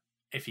that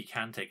if he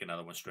can take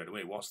another one straight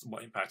away, what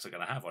impacts are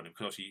going to have on him?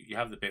 Because you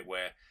have the bit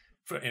where,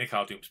 in a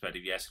cartoon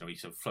perspective, yes, he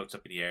sort of floats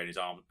up in the air and his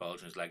arms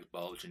bulge and his legs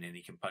bulge, and then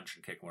he can punch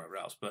and kick and whatever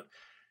else. But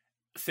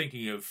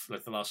thinking of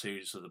like the last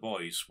series of The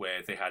Boys,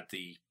 where they had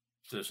the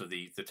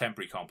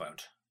temporary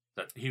compound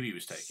that Huey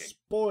was taking.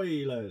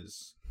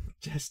 Spoilers,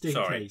 just in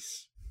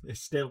case.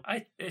 It's still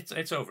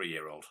it's over a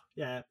year old.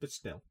 Yeah, but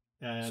still.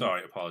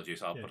 Sorry,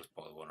 apologies. I'll put a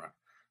spoiler warning.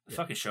 The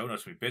fucking show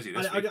notes will be busy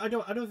this week. I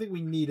don't think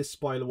we need a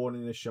spoiler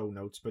warning in the show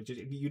notes, but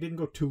you didn't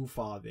go too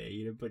far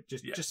there, but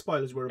just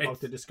spoilers. We're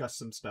about to discuss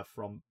some stuff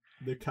from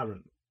the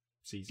current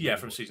season. Yeah,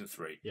 from season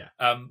 3. Yeah.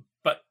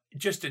 But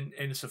just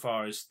in so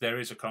far as there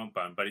is a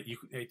compound, but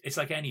it's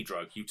like any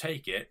drug. You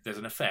take it, there's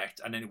an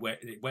effect, and then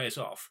it wears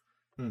off.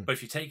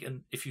 But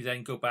if you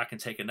then go back and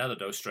take another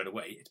dose straight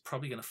away, it's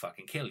probably going to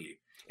fucking kill you.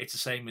 It's the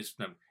same as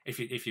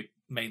if you're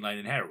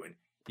mainlining heroin,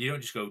 you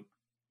don't just go.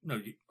 No,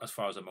 as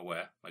far as I'm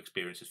aware, my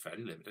experience is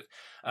fairly limited.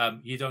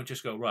 You don't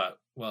just go, right,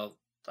 well,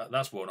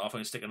 that's worn off, I'm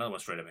going to stick another one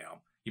straight in my arm.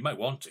 You might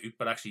want to,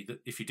 but actually,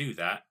 if you do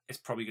that, it's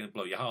probably going to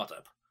blow your heart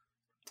up.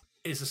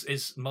 Is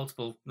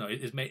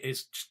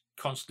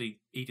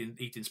constantly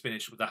eating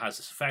spinach that has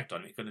this effect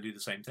on it going to do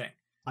the same thing?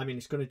 I mean,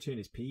 it's going to turn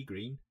his pee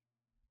green.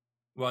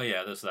 Well,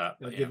 yeah, there's that.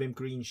 It'll give him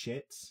green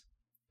shits.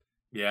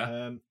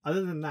 Yeah.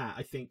 Other than that,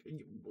 I think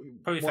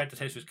probably affect the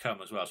taste of his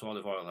cum as well. So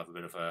olive oil will have a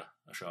bit of a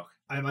shock.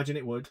 I imagine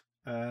it would.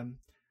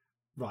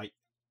 Right.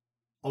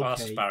 Okay. Well,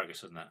 that's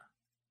asparagus, isn't it?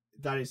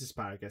 That is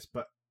asparagus,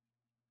 but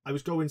I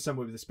was going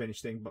somewhere with the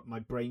spinach thing, but my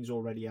brain's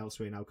already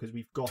elsewhere now because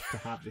we've got to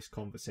have this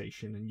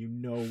conversation, and you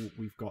know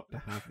we've got to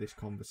have this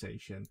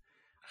conversation.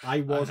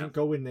 I wasn't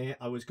going there.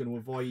 I was going to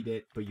avoid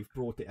it, but you've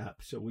brought it up,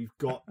 so we've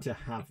got to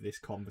have this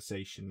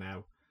conversation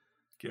now.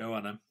 Go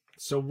on, then.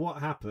 So what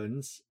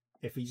happens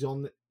if he's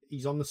on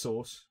the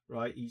sauce,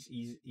 right?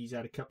 He's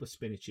had a couple of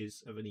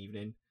spinaches of an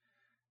evening,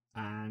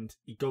 and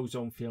he goes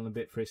home feeling a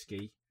bit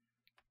frisky.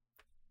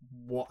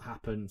 What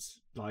happens?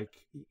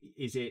 Like,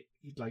 is it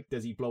like,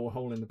 does he blow a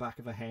hole in the back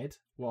of a head?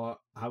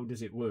 How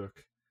does it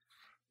work?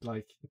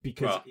 Like,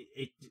 because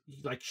it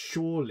like,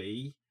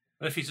 surely.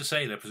 Well, if he's a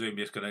sailor,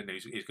 presumably he's going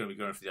to be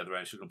going for the other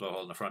end, so he's going to blow a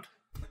hole in the front.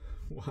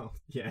 Well,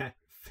 yeah,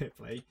 fair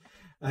play.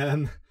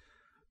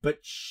 But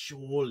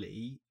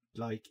surely,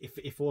 like,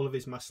 if all of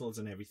his muscles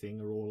and everything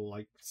are all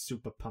like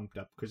super pumped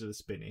up because of the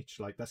spinach,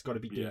 like, that's got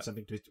to be doing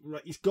something to his.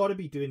 Right, he's got to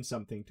be doing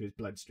something to his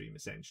bloodstream,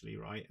 essentially,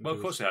 right? Well,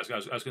 of course it has. I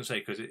was going to say,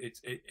 because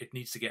it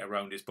needs to get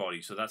around his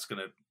body, so that's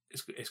going to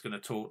it's going to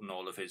tauten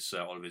all of his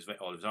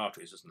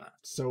arteries, isn't it?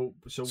 So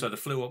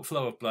the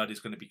flow of blood is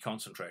going to be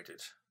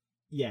concentrated.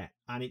 Yeah,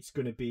 and it's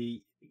going to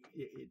be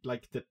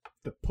like the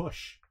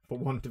push, for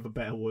want of a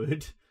better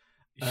word.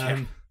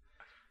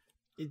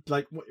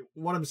 Like,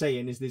 what I'm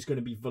saying is there's going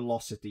to be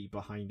velocity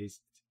behind his.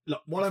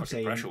 Look, what I'm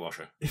saying. Pressure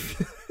washer.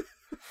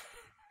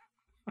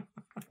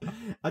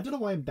 I don't know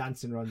why I'm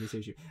dancing around this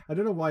issue. I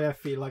don't know why I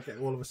feel like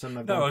all of a sudden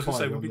I've got. No, I was going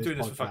to say we've been doing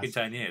this for fucking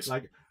 10 years.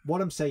 Like, what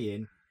I'm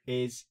saying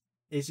is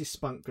his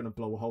spunk going to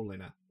blow a hole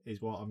in her?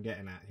 Is what I'm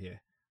getting at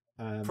here.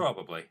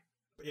 Probably.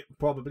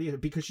 Probably,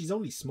 because she's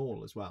only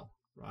small as well,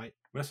 right?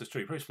 Well, that's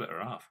true. Probably split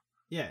her half.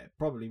 Yeah,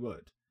 probably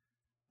would.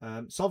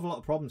 Solve a lot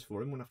of problems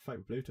for him. Wouldn't have to fight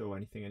with Pluto or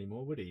anything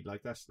anymore, would he?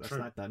 Like, that's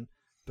that done.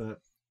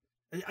 But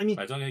I mean,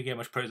 I don't think he get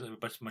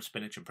much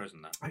spinach in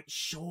prison now.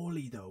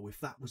 Surely, though, if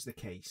that was the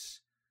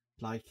case,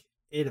 like,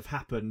 it'd have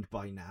happened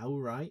by now,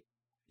 right?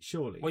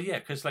 Surely. Well, yeah,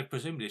 because like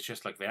presumably it's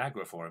just like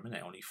Viagra for him, isn't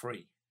it? Only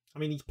free. I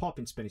mean, he's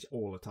popping spinach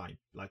all the time.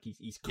 Like,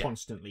 he's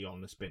constantly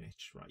on the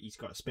spinach, right? He's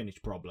got a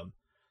spinach problem.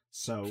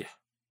 So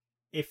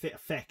if it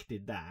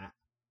affected that,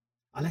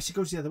 unless it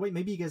goes the other way,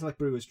 maybe he gets like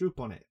Brewer's Droop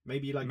on it.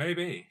 Maybe.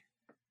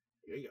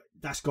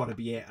 That's got to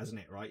be it, hasn't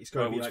it? Right? It's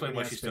got to be like,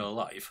 why she's still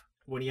alive.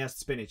 When he has the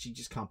spinach, he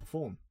just can't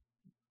perform.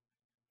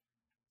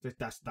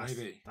 That's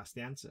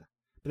the answer.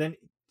 But then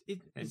it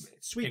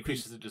sweet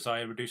increases peas, the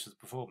desire, reduces the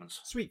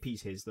performance. Sweet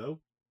peas his though,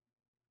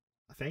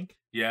 I think.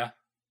 Yeah.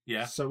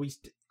 So he's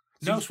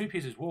Sweet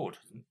peas is Ward.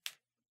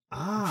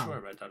 I'm sure I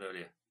read that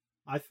earlier.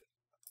 I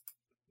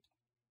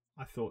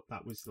thought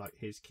that was like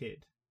his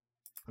kid.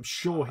 I'm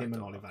sure him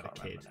and Olive had a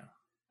kid.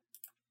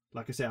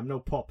 Like I say, I'm no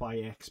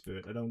Popeye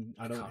expert. I don't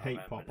hate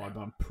Popeye,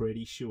 but I'm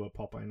pretty sure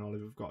Popeye and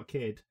Olive have got a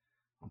kid.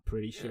 I'm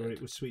pretty sure it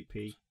was Sweet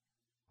Pea.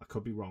 I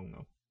could be wrong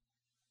though.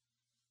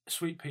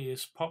 Sweet Pea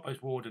is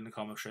Popeye's ward in the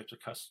comic strips. The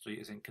custody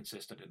is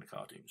inconsistent in the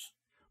cartoons.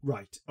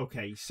 Right.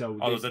 Okay. So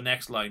although the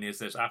next line is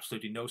there's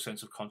absolutely no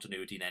sense of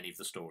continuity in any of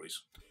the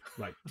stories.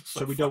 Right.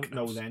 So we don't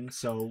know then.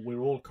 So we're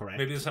all correct.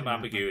 Maybe there's some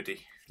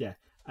ambiguity. Yeah.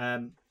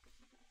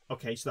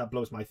 Okay. So that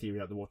blows my theory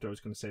out the water. I was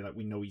going to say, like,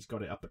 we know he's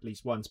got it up at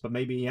least once, but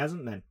maybe he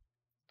hasn't then.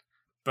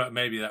 But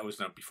maybe that was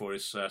not before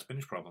his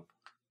spinach problem.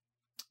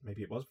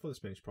 Maybe it was before the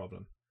spinach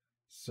problem.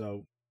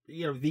 So,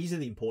 these are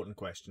the important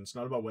questions.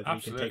 Not about whether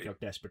he can take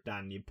out Desperate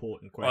Dan. The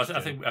important question. Well,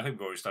 I think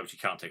we've already established he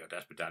can't take out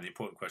Desperate Dan. The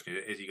important question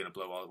is he going to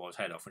blow Oliver's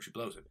head off when she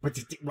blows it? But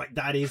right,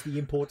 that is the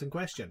important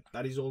question.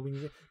 That is all we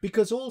need.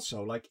 Because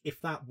also, like,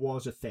 if that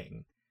was a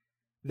thing,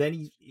 then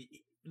he's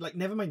like,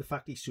 never mind the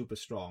fact he's super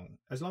strong.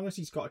 As long as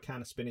he's got a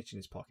can of spinach in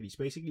his pocket, he's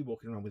basically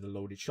walking around with a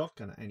loaded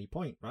shotgun at any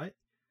point, right?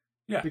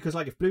 Yeah. Because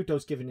like if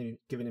Pluto's giving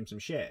him some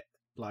shit,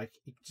 like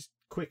he just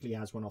quickly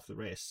has one off the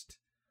wrist,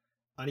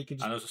 and he can.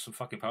 Just, and those are some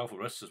fucking powerful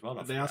wrists as well.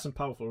 They are some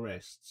powerful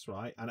wrists,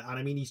 right? And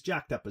I mean he's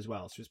jacked up as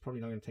well, so it's probably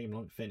not going to take him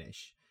long to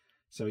finish.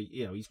 So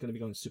he's going to be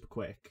going super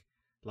quick.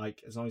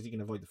 Like as long as he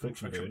can avoid the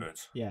friction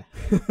burns. Yeah,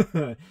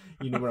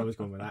 you know where I was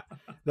going with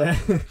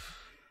that.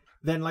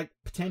 Then like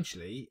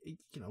potentially,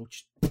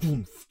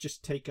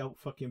 just take out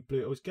fucking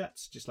Pluto's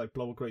guts, just like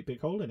blow a great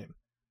big hole in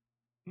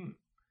him.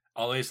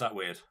 Oh, is that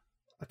weird?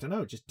 I don't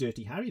know, just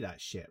Dirty Harry that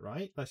shit,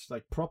 right? That's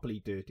like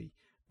properly dirty.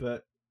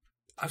 But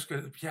I was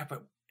going to,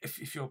 but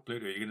if you're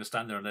Pluto, you're going to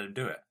stand there and let him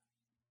do it.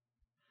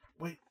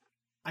 Wait,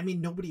 I mean,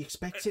 nobody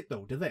expects it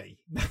though, do they?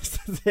 That's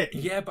the thing.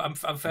 Yeah, but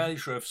I'm fairly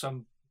sure if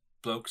some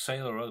bloke,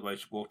 sailor or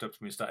otherwise, walked up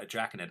to me and started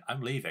jacking it,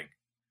 I'm leaving.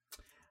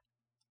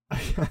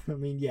 I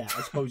mean, yeah,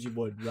 I suppose you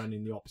would run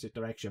in the opposite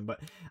direction, but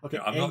okay.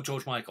 I'm not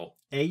George Michael.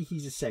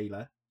 He's a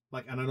sailor,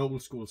 like, and an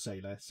old school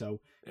sailor,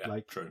 so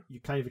true. You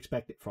kind of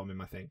expect it from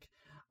him, I think.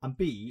 And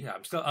B, yeah,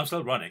 I'm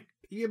still running.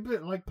 Yeah,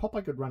 but like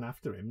Popeye could run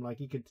after him, like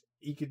he could.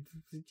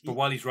 But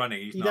while he's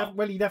running,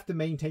 he'd have to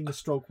maintain the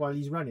stroke while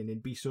he's running.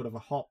 It'd be sort of a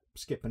hop,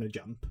 skip, and a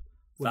jump.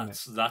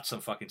 That's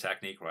some fucking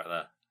technique right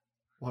there.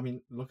 Well, I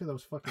mean, look at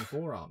those fucking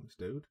forearms,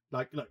 dude.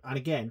 Like, look, and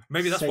again,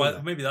 maybe that's why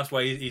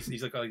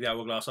he's like the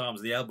hourglass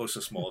arms. The elbows so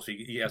small, so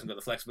he hasn't got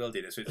the flexibility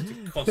in it. So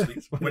it's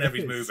constantly whenever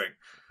he's moving.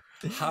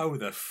 How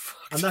the fuck?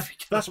 And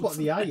that's what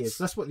the eye is.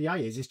 That's what the eye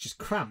is. It's just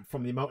cramp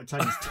from the amount of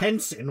time he's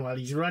tensing while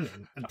he's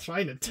running and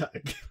trying to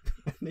tug.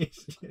 And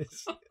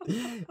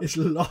it's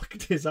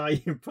locked his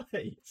eye in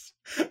place.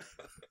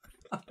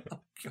 Oh,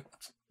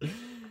 God.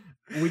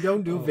 We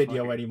don't do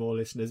video anymore,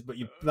 listeners, but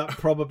that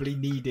probably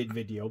needed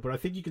video. But I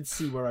think you can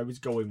see where I was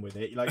going with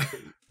it. Like,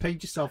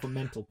 paint yourself a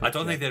mental picture. I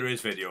don't think there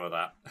is video of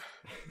that.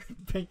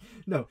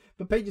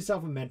 But paint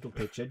yourself a mental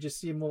picture.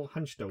 Just see him all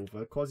hunched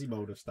over,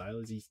 Quasimodo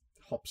style, as he's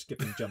hop,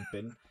 skipping,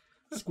 jumping,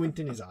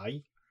 squinting his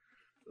eye.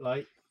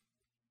 Like,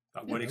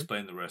 that would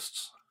explain the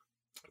wrists.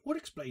 Would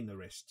explain the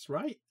wrists,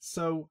 right?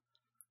 So,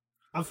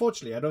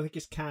 unfortunately, I don't think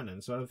it's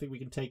canon, so I don't think we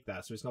can take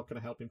that. So it's not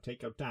going to help him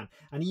take out Dan.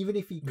 And even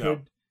if he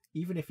could.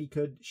 Even if he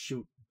could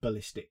shoot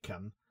ballistic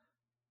cum,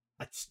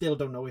 I still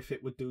don't know if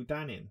it would do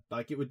Dan in.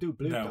 Like, it would do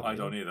Blue Gum. No, I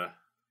don't either.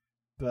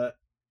 But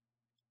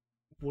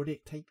would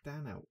it take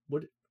Dan out?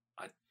 Would it?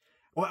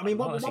 What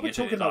we're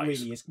talking about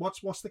really is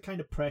what's the kind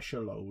of pressure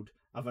load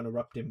of an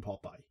erupting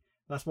Popeye?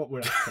 That's what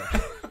we're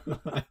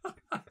after.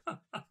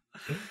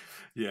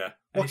 Yeah.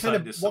 What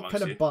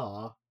kind of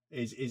bar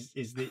is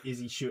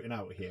he shooting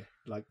out here?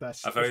 Like,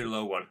 that's a very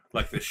low one,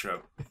 like this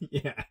show.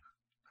 Yeah.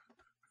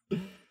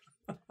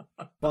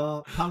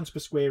 Bar, pounds per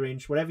square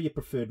inch, whatever your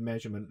preferred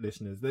measurement,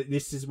 listeners.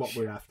 This is what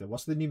we're after.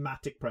 What's the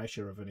pneumatic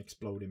pressure of an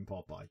exploding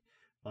Popeye?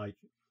 Like,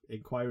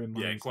 inquiring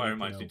minds. Yeah, inquiring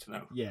minds need to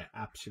know. Yeah,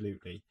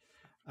 absolutely.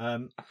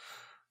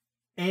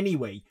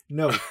 Anyway,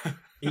 no,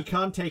 he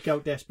can't take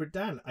out Desperate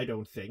Dan, I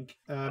don't think.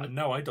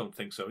 No, I don't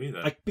think so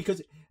either.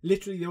 Because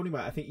literally the only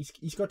way, I think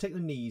he's got to take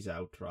the knees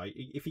out, right?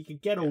 If he can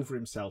get over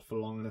himself for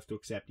long enough to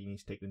accept he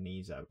needs to take the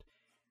knees out.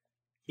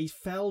 He's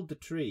felled the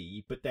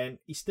tree, but then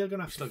he's still going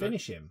to have to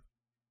finish him.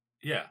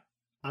 Yeah.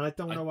 And I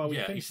don't know how we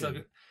finish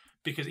him.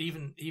 Because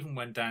even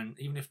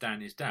if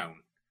Dan is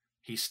down,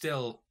 he's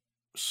still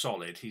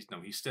solid. He's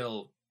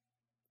still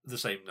the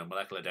same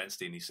molecular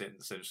density, and he's the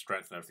same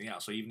strength and everything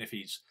else. So even if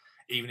he's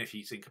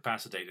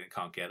incapacitated and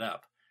can't get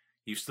up,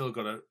 you've still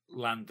got to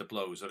land the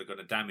blows that are going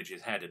to damage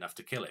his head enough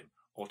to kill him,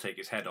 or take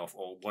his head off,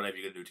 or whatever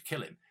you're going to do to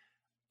kill him.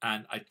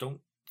 And I don't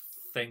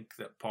think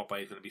that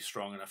Popeye is going to be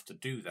strong enough to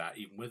do that,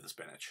 even with the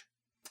spinach.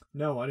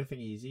 No, I don't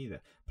think he is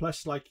either.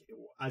 Plus, like,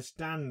 as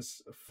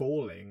Dan's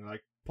falling,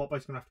 like,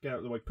 Popeye's going to have to get out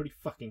of the way pretty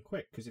fucking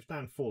quick, because if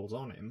Dan falls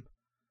on him,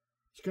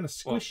 he's going to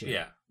squish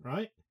him,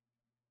 right?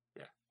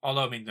 Yeah.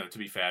 Although, I mean, no, to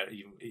be fair,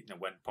 even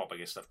when Popeye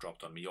gets stuff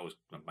dropped on me, you always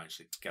manage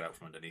to get out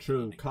from underneath.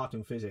 True,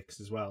 cartoon physics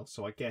as well,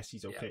 so I guess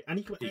he's okay. Yeah. And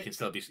he can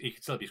still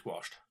be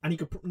squashed. And he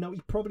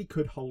probably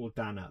could hold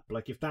Dan up.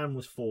 Like, if Dan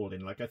was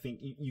falling, like, I think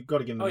you've got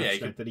to give him enough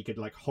strength that he could,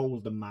 like,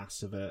 hold the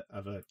mass of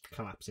a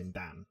collapsing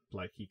Dan.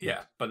 Like, he could...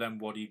 Yeah, but then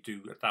what do you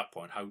do at that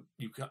point?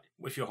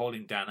 If you're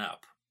holding Dan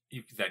up,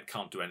 you then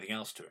can't do anything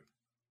else to him.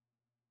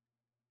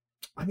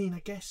 I mean, I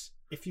guess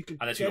if you could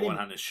unless you got one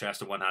hand in his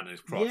chest and one hand in his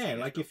crotch. Yeah,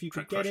 like if you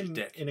could get him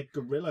in a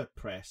gorilla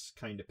press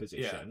kind of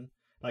position.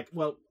 Like,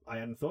 well, I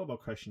hadn't thought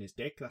about crushing his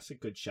dick. That's a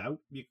good shout.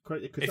 If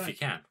you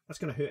can. That's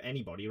going to hurt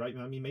anybody, right?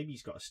 I mean, maybe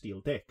he's got a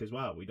steel dick as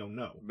well. We don't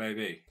know.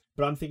 Maybe.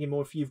 But I'm thinking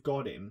more if you've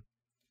got him,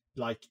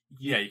 like...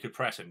 you could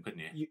press him,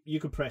 couldn't you? You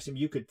could press him.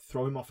 You could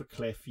throw him off a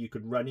cliff. You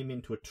could run him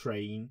into a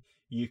train.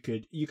 You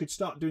could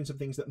start doing some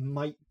things that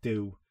might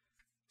do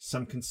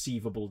some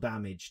conceivable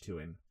damage to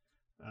him.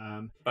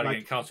 But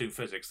again, cartoon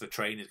physics, the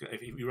train is.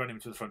 If you run him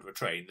to the front of a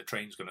train, the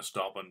train's going to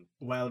stop and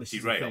this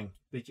derail. Is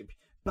the thing.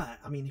 But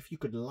I mean, if you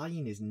could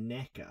line his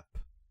neck up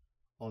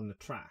on the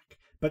track,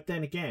 but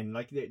then again,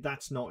 like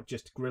that's not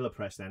just gorilla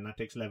press. Then that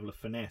takes a level of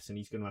finesse, and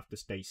he's going to have to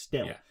stay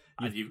still. Yeah,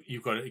 and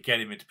you've got to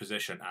get him into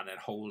position and then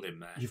hold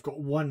him there. You've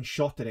got one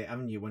shot at it,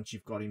 haven't you? Once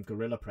you've got him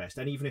gorilla pressed,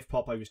 and even if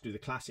Popeye was to do the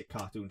classic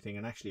cartoon thing,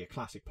 and actually a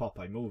classic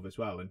Popeye move as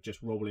well, and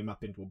just roll him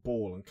up into a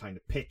ball and kind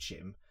of pitch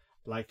him.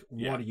 Like,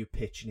 what are you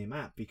pitching him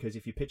at? Because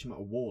if you pitch him at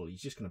a wall,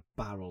 he's just going to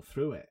barrel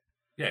through it.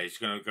 Yeah, he's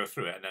going to go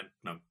through it and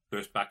then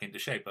burst back into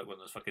shape, like one of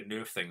those fucking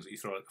Nerf things that you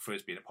throw like a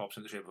frisbee and it pops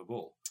in the shape of a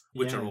ball,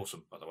 which are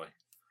awesome, by the way.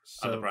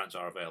 Other brands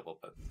are available,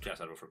 but Jess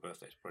had one for a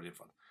birthday. It's brilliant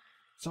fun.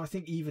 So I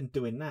think even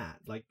doing that,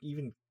 like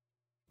even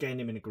getting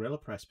him in a gorilla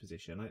press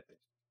position,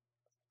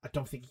 I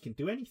don't think he can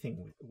do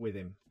anything with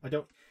him. I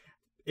don't.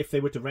 If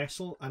they were to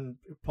wrestle and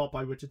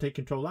Popeye were to take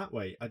control that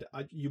way,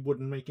 you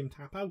wouldn't make him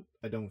tap out.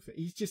 I don't think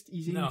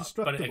he's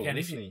indestructible. But again,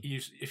 if you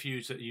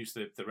use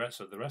the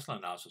wrestling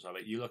analysis of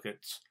it, you look at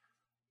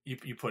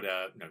you put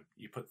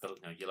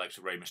your likes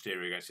of Rey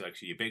Mysterio against the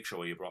likes of your Big Show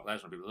or your Brock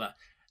Lesnar, people like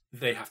that.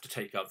 They have to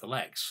take out the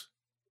legs.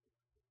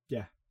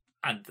 Yeah,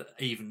 and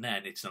even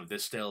then,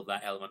 there's still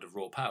that element of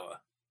raw power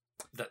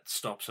that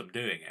stops them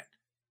doing it.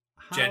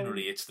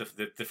 Generally, it's the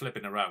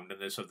flipping around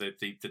and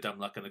the dumb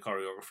luck and the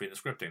choreography and the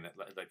scripting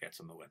that gets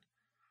them the win.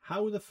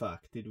 How the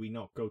fuck did we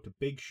not go to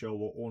Big Show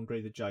or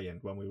Andre the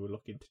Giant when we were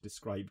looking to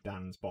describe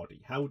Dan's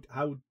body? How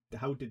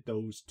did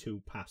those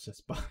two pass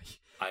us by?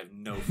 I have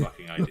no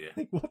fucking idea.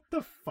 Like, what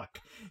the fuck?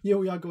 Here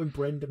we are going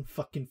Brendan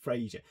fucking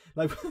Fraser.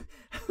 Like,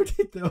 how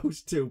did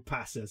those two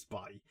pass us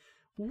by?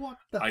 What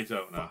the fuck? I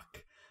don't know.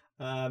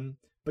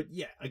 But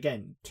yeah,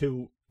 again,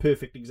 two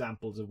perfect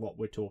examples of what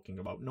we're talking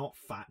about. Not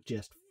fat,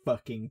 just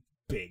fucking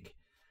big.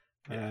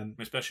 Yeah.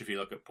 Especially if you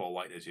look at Paul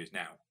White as he is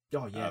now.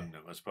 Oh yeah.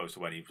 As opposed to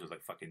when he was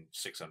like fucking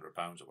 600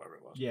 pounds or whatever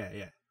it was. Yeah,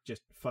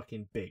 just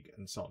fucking big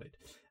and solid.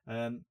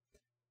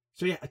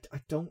 So yeah,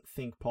 I don't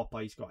think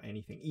Popeye's got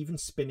anything, even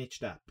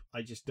spinached up.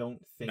 I just don't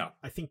think. No.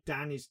 I think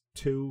Dan is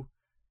too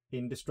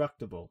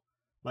indestructible.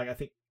 Like I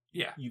think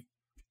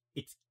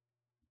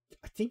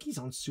I think he's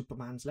on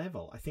Superman's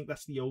level. I think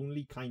that's the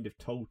only kind of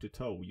toe to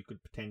toe you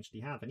could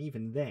potentially have, and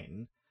even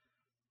then,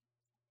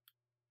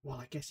 well,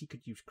 I guess he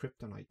could use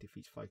kryptonite if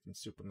he's fighting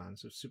Superman.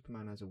 So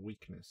Superman has a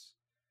weakness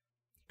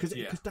because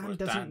Dan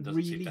doesn't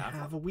really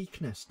have a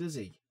weakness, does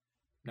he?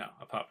 No,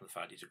 apart from the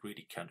fact he's a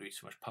greedy cunt who eats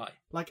so much pie.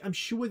 Like, I'm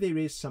sure there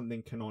is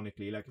something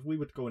canonically. Like, if we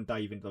were to go and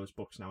dive into those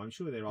books now, I'm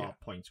sure there are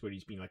points where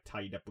he's been, like,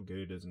 tied up with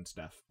girders and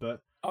stuff.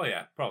 But... Oh,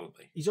 yeah,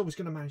 probably. He's always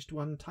going to manage to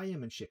untie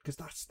him and shit, because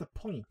that's the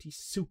point. He's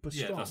super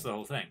strong. Yeah, that's the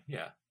whole thing,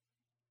 yeah.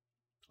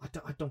 I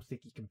don't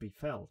think he can be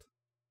felled.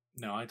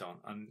 No, I don't.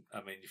 And,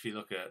 I mean, if you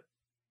look at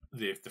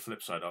the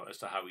flip side of it as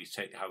to how he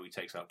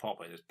takes out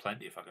Popeye, there's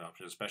plenty of fucking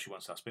options, especially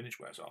once that spinach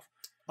wears off.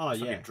 Oh,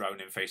 yeah. Fucking drown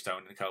him face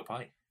down in the cow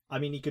pie. I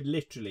mean, he could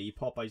literally,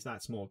 Popeye's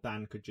that small,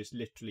 Dan could just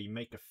literally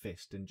make a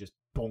fist and just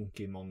bonk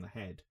him on the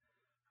head.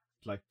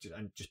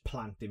 And just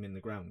plant him in the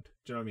ground.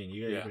 Do you know what I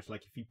mean?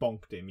 Like, if he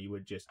bonked him, he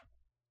would just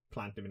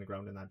plant him in the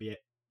ground and that'd be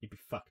it. He'd be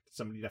fucked.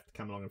 Somebody'd have to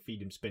come along and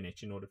feed him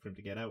spinach in order for him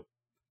to get out.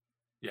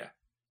 Yeah.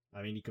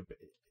 I mean,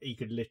 he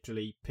could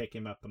literally pick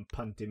him up and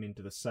punt him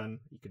into the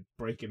sun. He could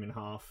break him in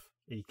half.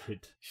 He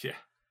could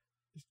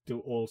do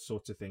all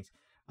sorts of things.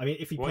 I mean,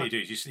 if he... What you do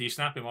is you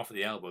snap him off at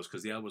the elbows,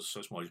 because the elbows are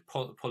so small. You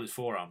pull his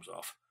forearms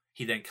off.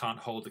 He then can't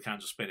hold the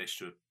cans of spinach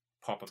to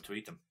pop them to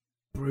eat them.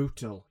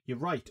 Brutal. You're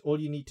right. All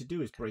you need to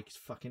do is break his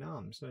fucking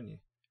arms, don't you?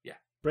 Yeah.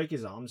 Break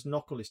his arms,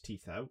 knock all his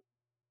teeth out.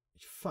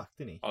 He's fucked,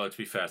 isn't he? Oh, to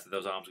be fair,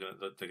 those arms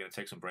they're going to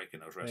take some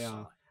breaking, those wrists. They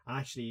are.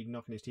 Actually,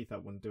 knocking his teeth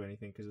out wouldn't do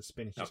anything because the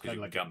spinach is kind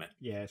of like gum it.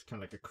 Yeah, it's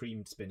kind of like a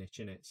creamed spinach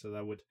in it. So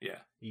that would. Yeah.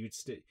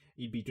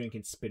 He'd be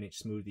drinking spinach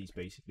smoothies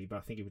basically, but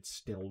I think it would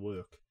still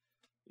work.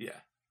 Yeah.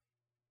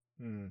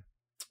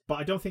 But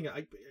I don't think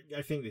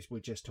I think we're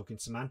just talking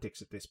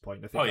semantics at this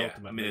point. I think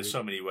ultimately, I mean, there's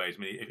so many ways.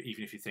 I mean,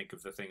 even if you think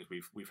of the things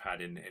we've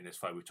had in this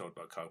fight, we've talked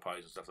about cow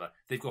pies and stuff like that.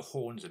 They've got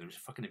horns in them.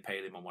 Just fucking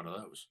impale him on one of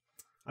those.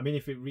 I mean,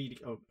 if it really...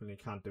 Oh, well, he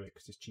can't do it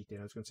because it's cheating.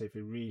 I was going to say, if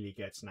it really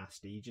gets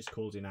nasty, he just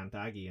calls in Aunt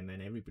Aggie and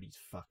then everybody's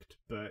fucked.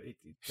 But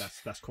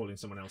that's calling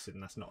someone else in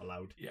and that's not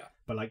allowed. Yeah.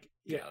 But, like,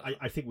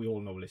 I think we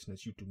all know,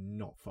 listeners, you do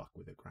not fuck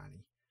with a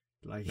granny.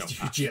 Like, no,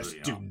 you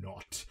just do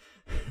not.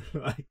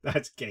 Like,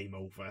 that's game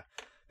over.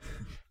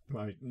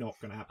 Like, not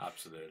going to happen.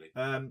 Absolutely.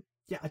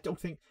 Yeah, I don't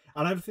think...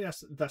 And I don't think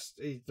that's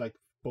like,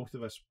 both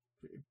of us,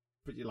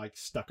 like,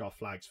 stuck our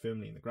flags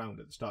firmly in the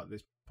ground at the start of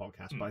this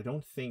podcast. But I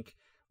don't think...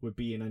 we're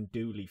being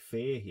unduly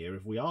fair here.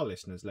 If we are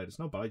listeners, let us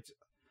know. But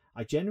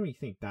I generally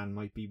think Dan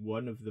might be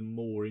one of the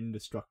more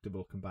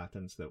indestructible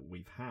combatants that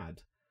we've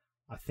had.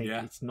 I think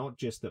it's not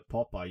just that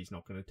Popeye's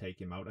not going to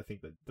take him out. I think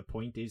that the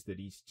point is that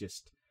he's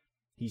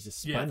a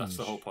sponge. Yeah, that's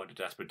the whole point of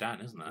Desperate Dan,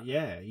 isn't it?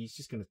 Yeah, he's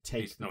just going to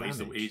take the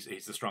damage.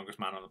 He's the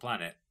strongest man on the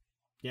planet.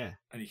 Yeah.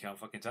 And you can't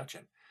fucking touch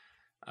him.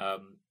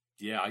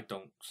 I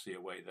don't see a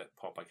way that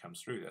Popeye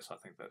comes through this. I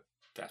think that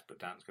Desperate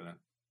Dan's going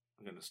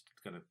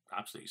to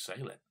absolutely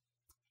sail it.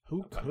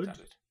 Who could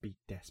be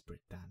Desperate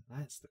Dan?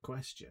 That's the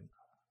question.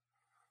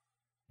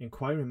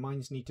 Inquiring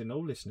minds need to know,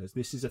 listeners.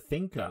 This is a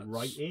thinker.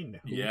 Right in.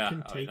 Who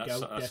can take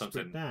out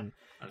Desperate Dan?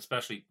 And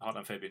especially Hot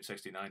Amphibian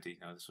 6090.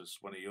 Now, this was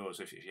one of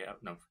yours. If you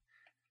no,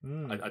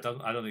 I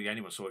don't think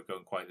anyone saw it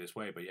going quite this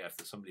way. But yeah, if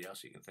there's somebody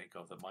else you can think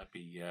of that might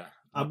be,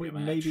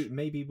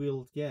 maybe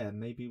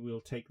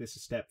we'll take this a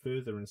step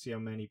further and see how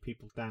many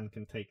people Dan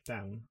can take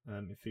down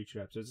in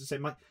future episodes. I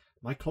say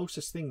my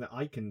closest thing that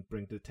I can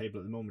bring to the table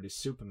at the moment is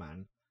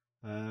Superman.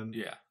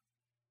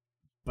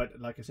 But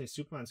like I say,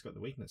 Superman's got the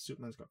weakness.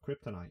 Superman's got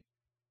kryptonite.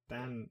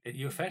 Dan,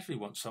 you effectively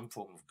want some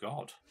form of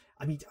god.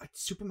 I mean,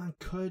 Superman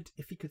could,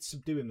 if he could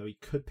subdue him, though, he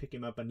could pick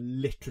him up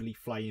and literally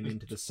fly him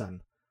into the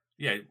sun.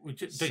 Yeah, we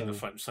just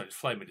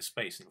fly him into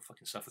space and he'll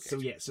fucking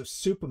suffocate. So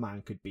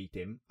Superman could beat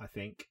him, I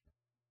think.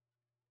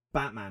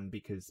 Batman,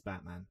 because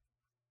Batman,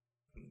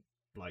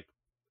 like,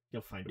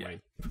 he'll find a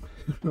way.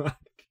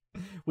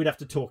 We'd have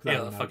to talk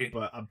that one out,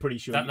 but I'm pretty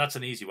sure... That's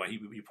an easy one.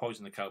 You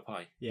poison the cow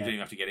pie. You don't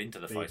even have to get into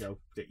the fight. You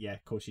go. Yeah,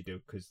 of course you do,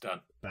 because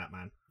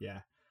Batman,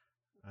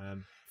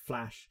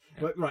 Flash.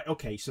 Yeah. Right,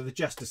 okay, so the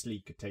Justice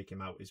League could take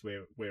him out is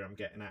where I'm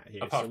getting at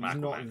here. Apart so he's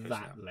not at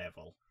that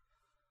level.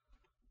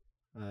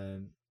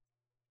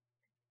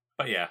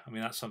 But yeah, I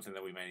mean, that's something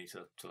that we may need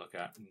to look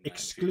at.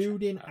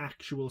 Excluding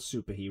actual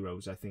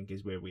superheroes, I think,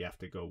 is where we have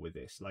to go with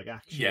this. Like,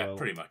 actual... Yeah,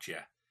 pretty much,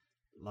 yeah.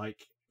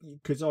 Like...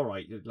 Because,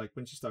 alright, like,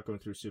 once you start going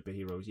through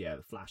superheroes,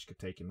 the Flash could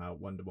take him out,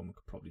 Wonder Woman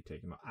could probably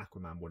take him out,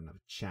 Aquaman wouldn't have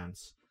a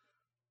chance,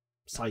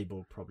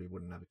 Cyborg probably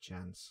wouldn't have a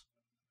chance.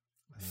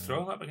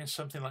 Throw him up against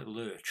something like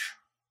Lurch.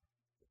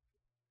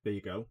 There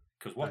you go.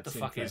 Because what the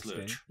fuck is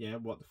Lurch? Yeah,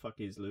 what the fuck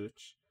is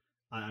Lurch?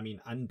 I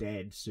mean,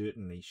 undead,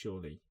 certainly,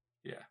 surely.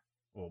 Yeah.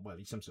 Or, well,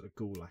 he's some sort of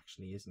ghoul,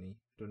 actually, isn't he? I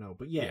don't know,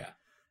 but yeah.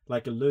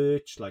 Like a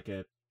Lurch, like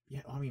a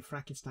Yeah, I mean,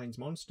 Frankenstein's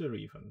monster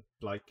even.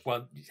 Like,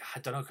 Well, I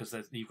don't know, because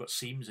you've got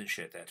seams and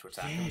shit there to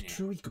attack him. yeah, haven't you?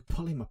 true. He could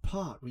pull him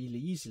apart really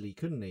easily,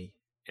 couldn't he?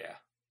 Yeah.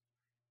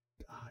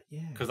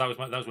 Yeah. Because that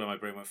was where my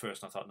brain went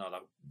first, and I thought, no,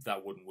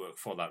 that wouldn't work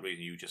for that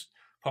reason. You just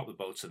pop the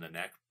bolts in the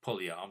neck, pull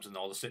the arms, and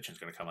all the stitching's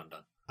going to come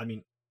undone. I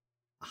mean,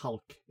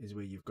 Hulk is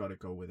where you've got to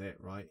go with it,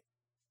 right?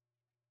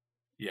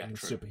 Yeah, I mean,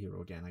 true. superhero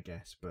again, I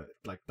guess, but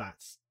like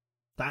that's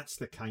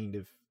the kind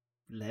of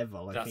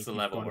level I That's think the you've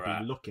level got we're to be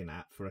at. looking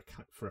at for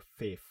a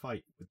fair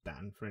fight with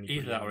Dan. For anybody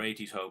Either that or else.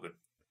 80s Hogan,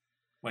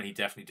 when he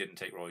definitely didn't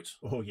take roids.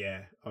 Oh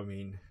yeah, I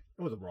mean,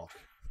 or The Rock,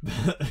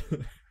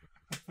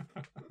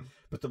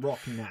 but The Rock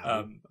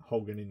now,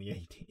 Hogan in the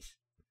 80s.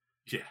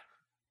 Yeah.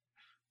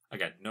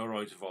 Again, no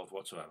roids involved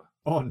whatsoever.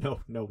 Oh no,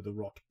 The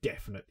Rock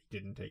definitely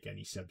didn't take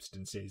any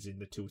substances in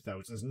the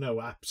 2000s.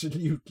 No,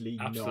 absolutely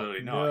not.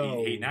 Absolutely not.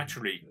 No, He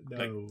naturally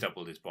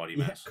doubled his body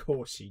yeah, mass. of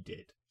course he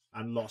did,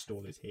 and lost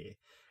all his hair.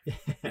 Yeah,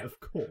 of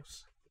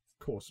course,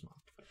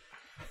 Mark.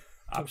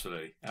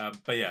 Absolutely.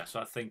 But yeah, so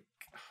I think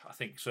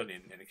certainly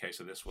in the case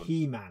of this one,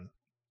 He-Man.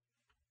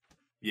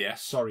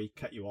 yes. Sorry,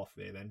 cut you off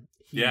there. Then.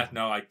 Yeah,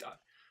 He-Man.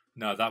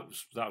 no, that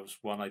was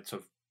one I'd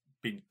sort of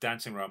been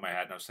dancing around my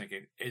head, and I was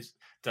thinking,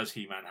 does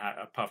He-Man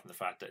apart from the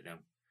fact that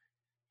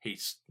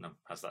he's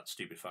has that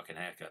stupid fucking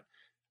haircut?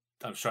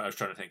 I was trying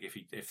to think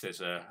if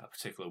there's a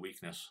particular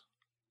weakness.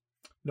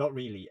 Not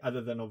really,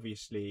 other than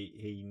obviously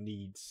he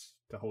needs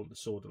to hold the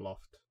sword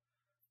aloft,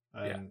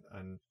 and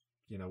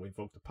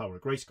invoke the power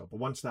of Grayskull. But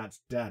once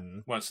that's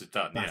done, that's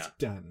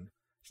done.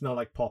 It's not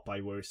like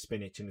Popeye where it's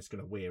spinach and it's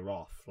going to wear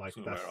off. Like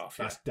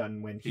that's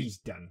done when he's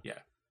done. Yeah.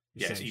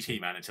 Yes, he's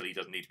He-Man until he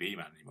doesn't need to be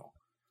He-Man anymore.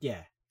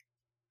 Yeah.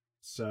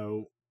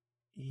 So.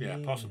 Yeah,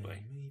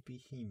 possibly. Maybe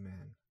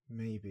He-Man.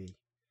 Maybe.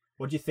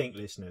 What do you think,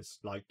 listeners?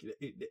 Like,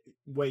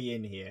 weigh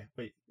in here.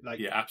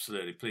 Yeah,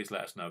 absolutely. Please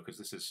let us know, because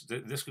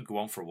this could go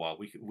on for a while.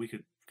 We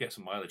could get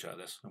some mileage out of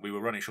this, and we were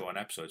running short on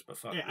episodes, but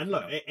fuck. Yeah, and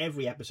look,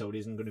 every episode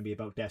isn't going to be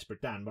about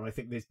Desperate Dan, but I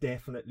think there's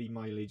definitely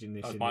mileage in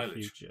this the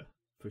future,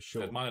 for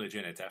sure. There's mileage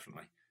in it,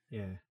 definitely.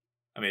 Yeah.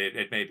 I mean,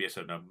 it may be a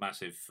sort of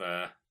massive.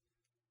 No,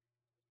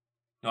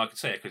 I could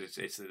say it because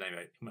it's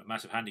anyway,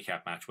 massive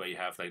handicap match where you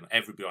have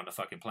everybody on the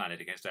fucking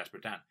planet against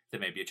Desperate Dan. There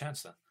may be a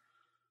chance then.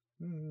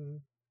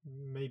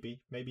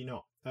 Maybe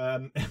not.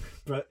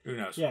 But who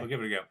knows? Yeah. We'll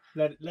give it a go.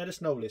 Let us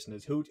know,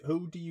 listeners. Who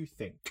do you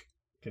think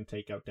can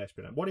take out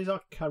Desperate Dan? What is our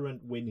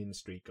current winning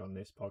streak on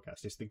this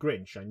podcast? It's the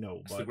Grinch, I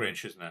know. It's the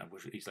Grinch, isn't it?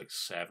 He's like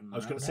 7. I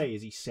was going to say,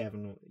 is he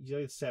 7? He's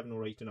either 7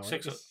 or 8 and 9.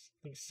 6 I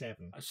think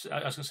 7. I was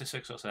going to say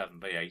 6 or 7,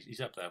 but yeah, he's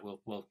up there.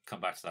 We'll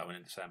come back to that one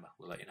in December.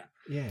 We'll let you know.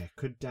 Yeah,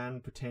 could Dan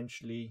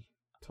potentially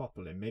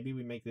topple him? Maybe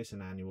we make this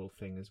an annual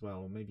thing as well,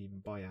 or maybe even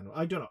biannual.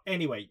 I don't know.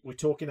 Anyway, we're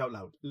talking out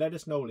loud. Let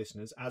us know,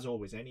 listeners, as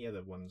always, any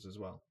other ones as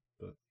well.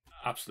 But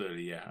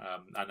absolutely, yeah.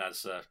 And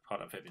as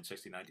Hot on 15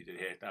 6090 did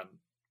here,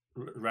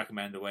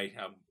 recommend away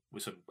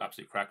with some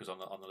absolute crackers on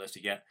the list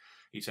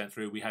he sent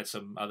through. We had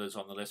some others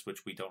on the list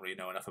which we don't really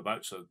know enough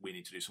about, so we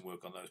need to do some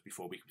work on those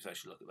before we can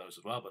potentially look at those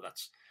as well. But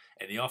that's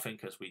in the offing,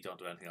 because we don't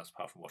do anything else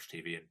apart from watch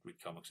TV and read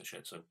comics and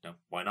shit. So no,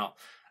 why not?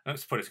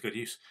 Let's put it to good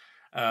use.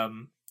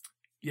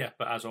 Yeah,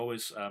 but as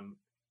always,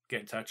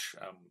 get in touch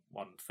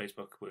on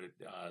Facebook with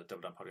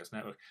Double Down Podcast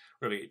Network,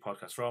 wherever you get your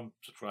podcasts from.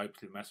 Subscribe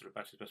to the message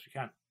back as best we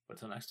can. But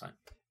until next time,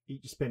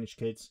 eat your spinach,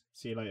 kids.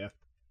 See you later.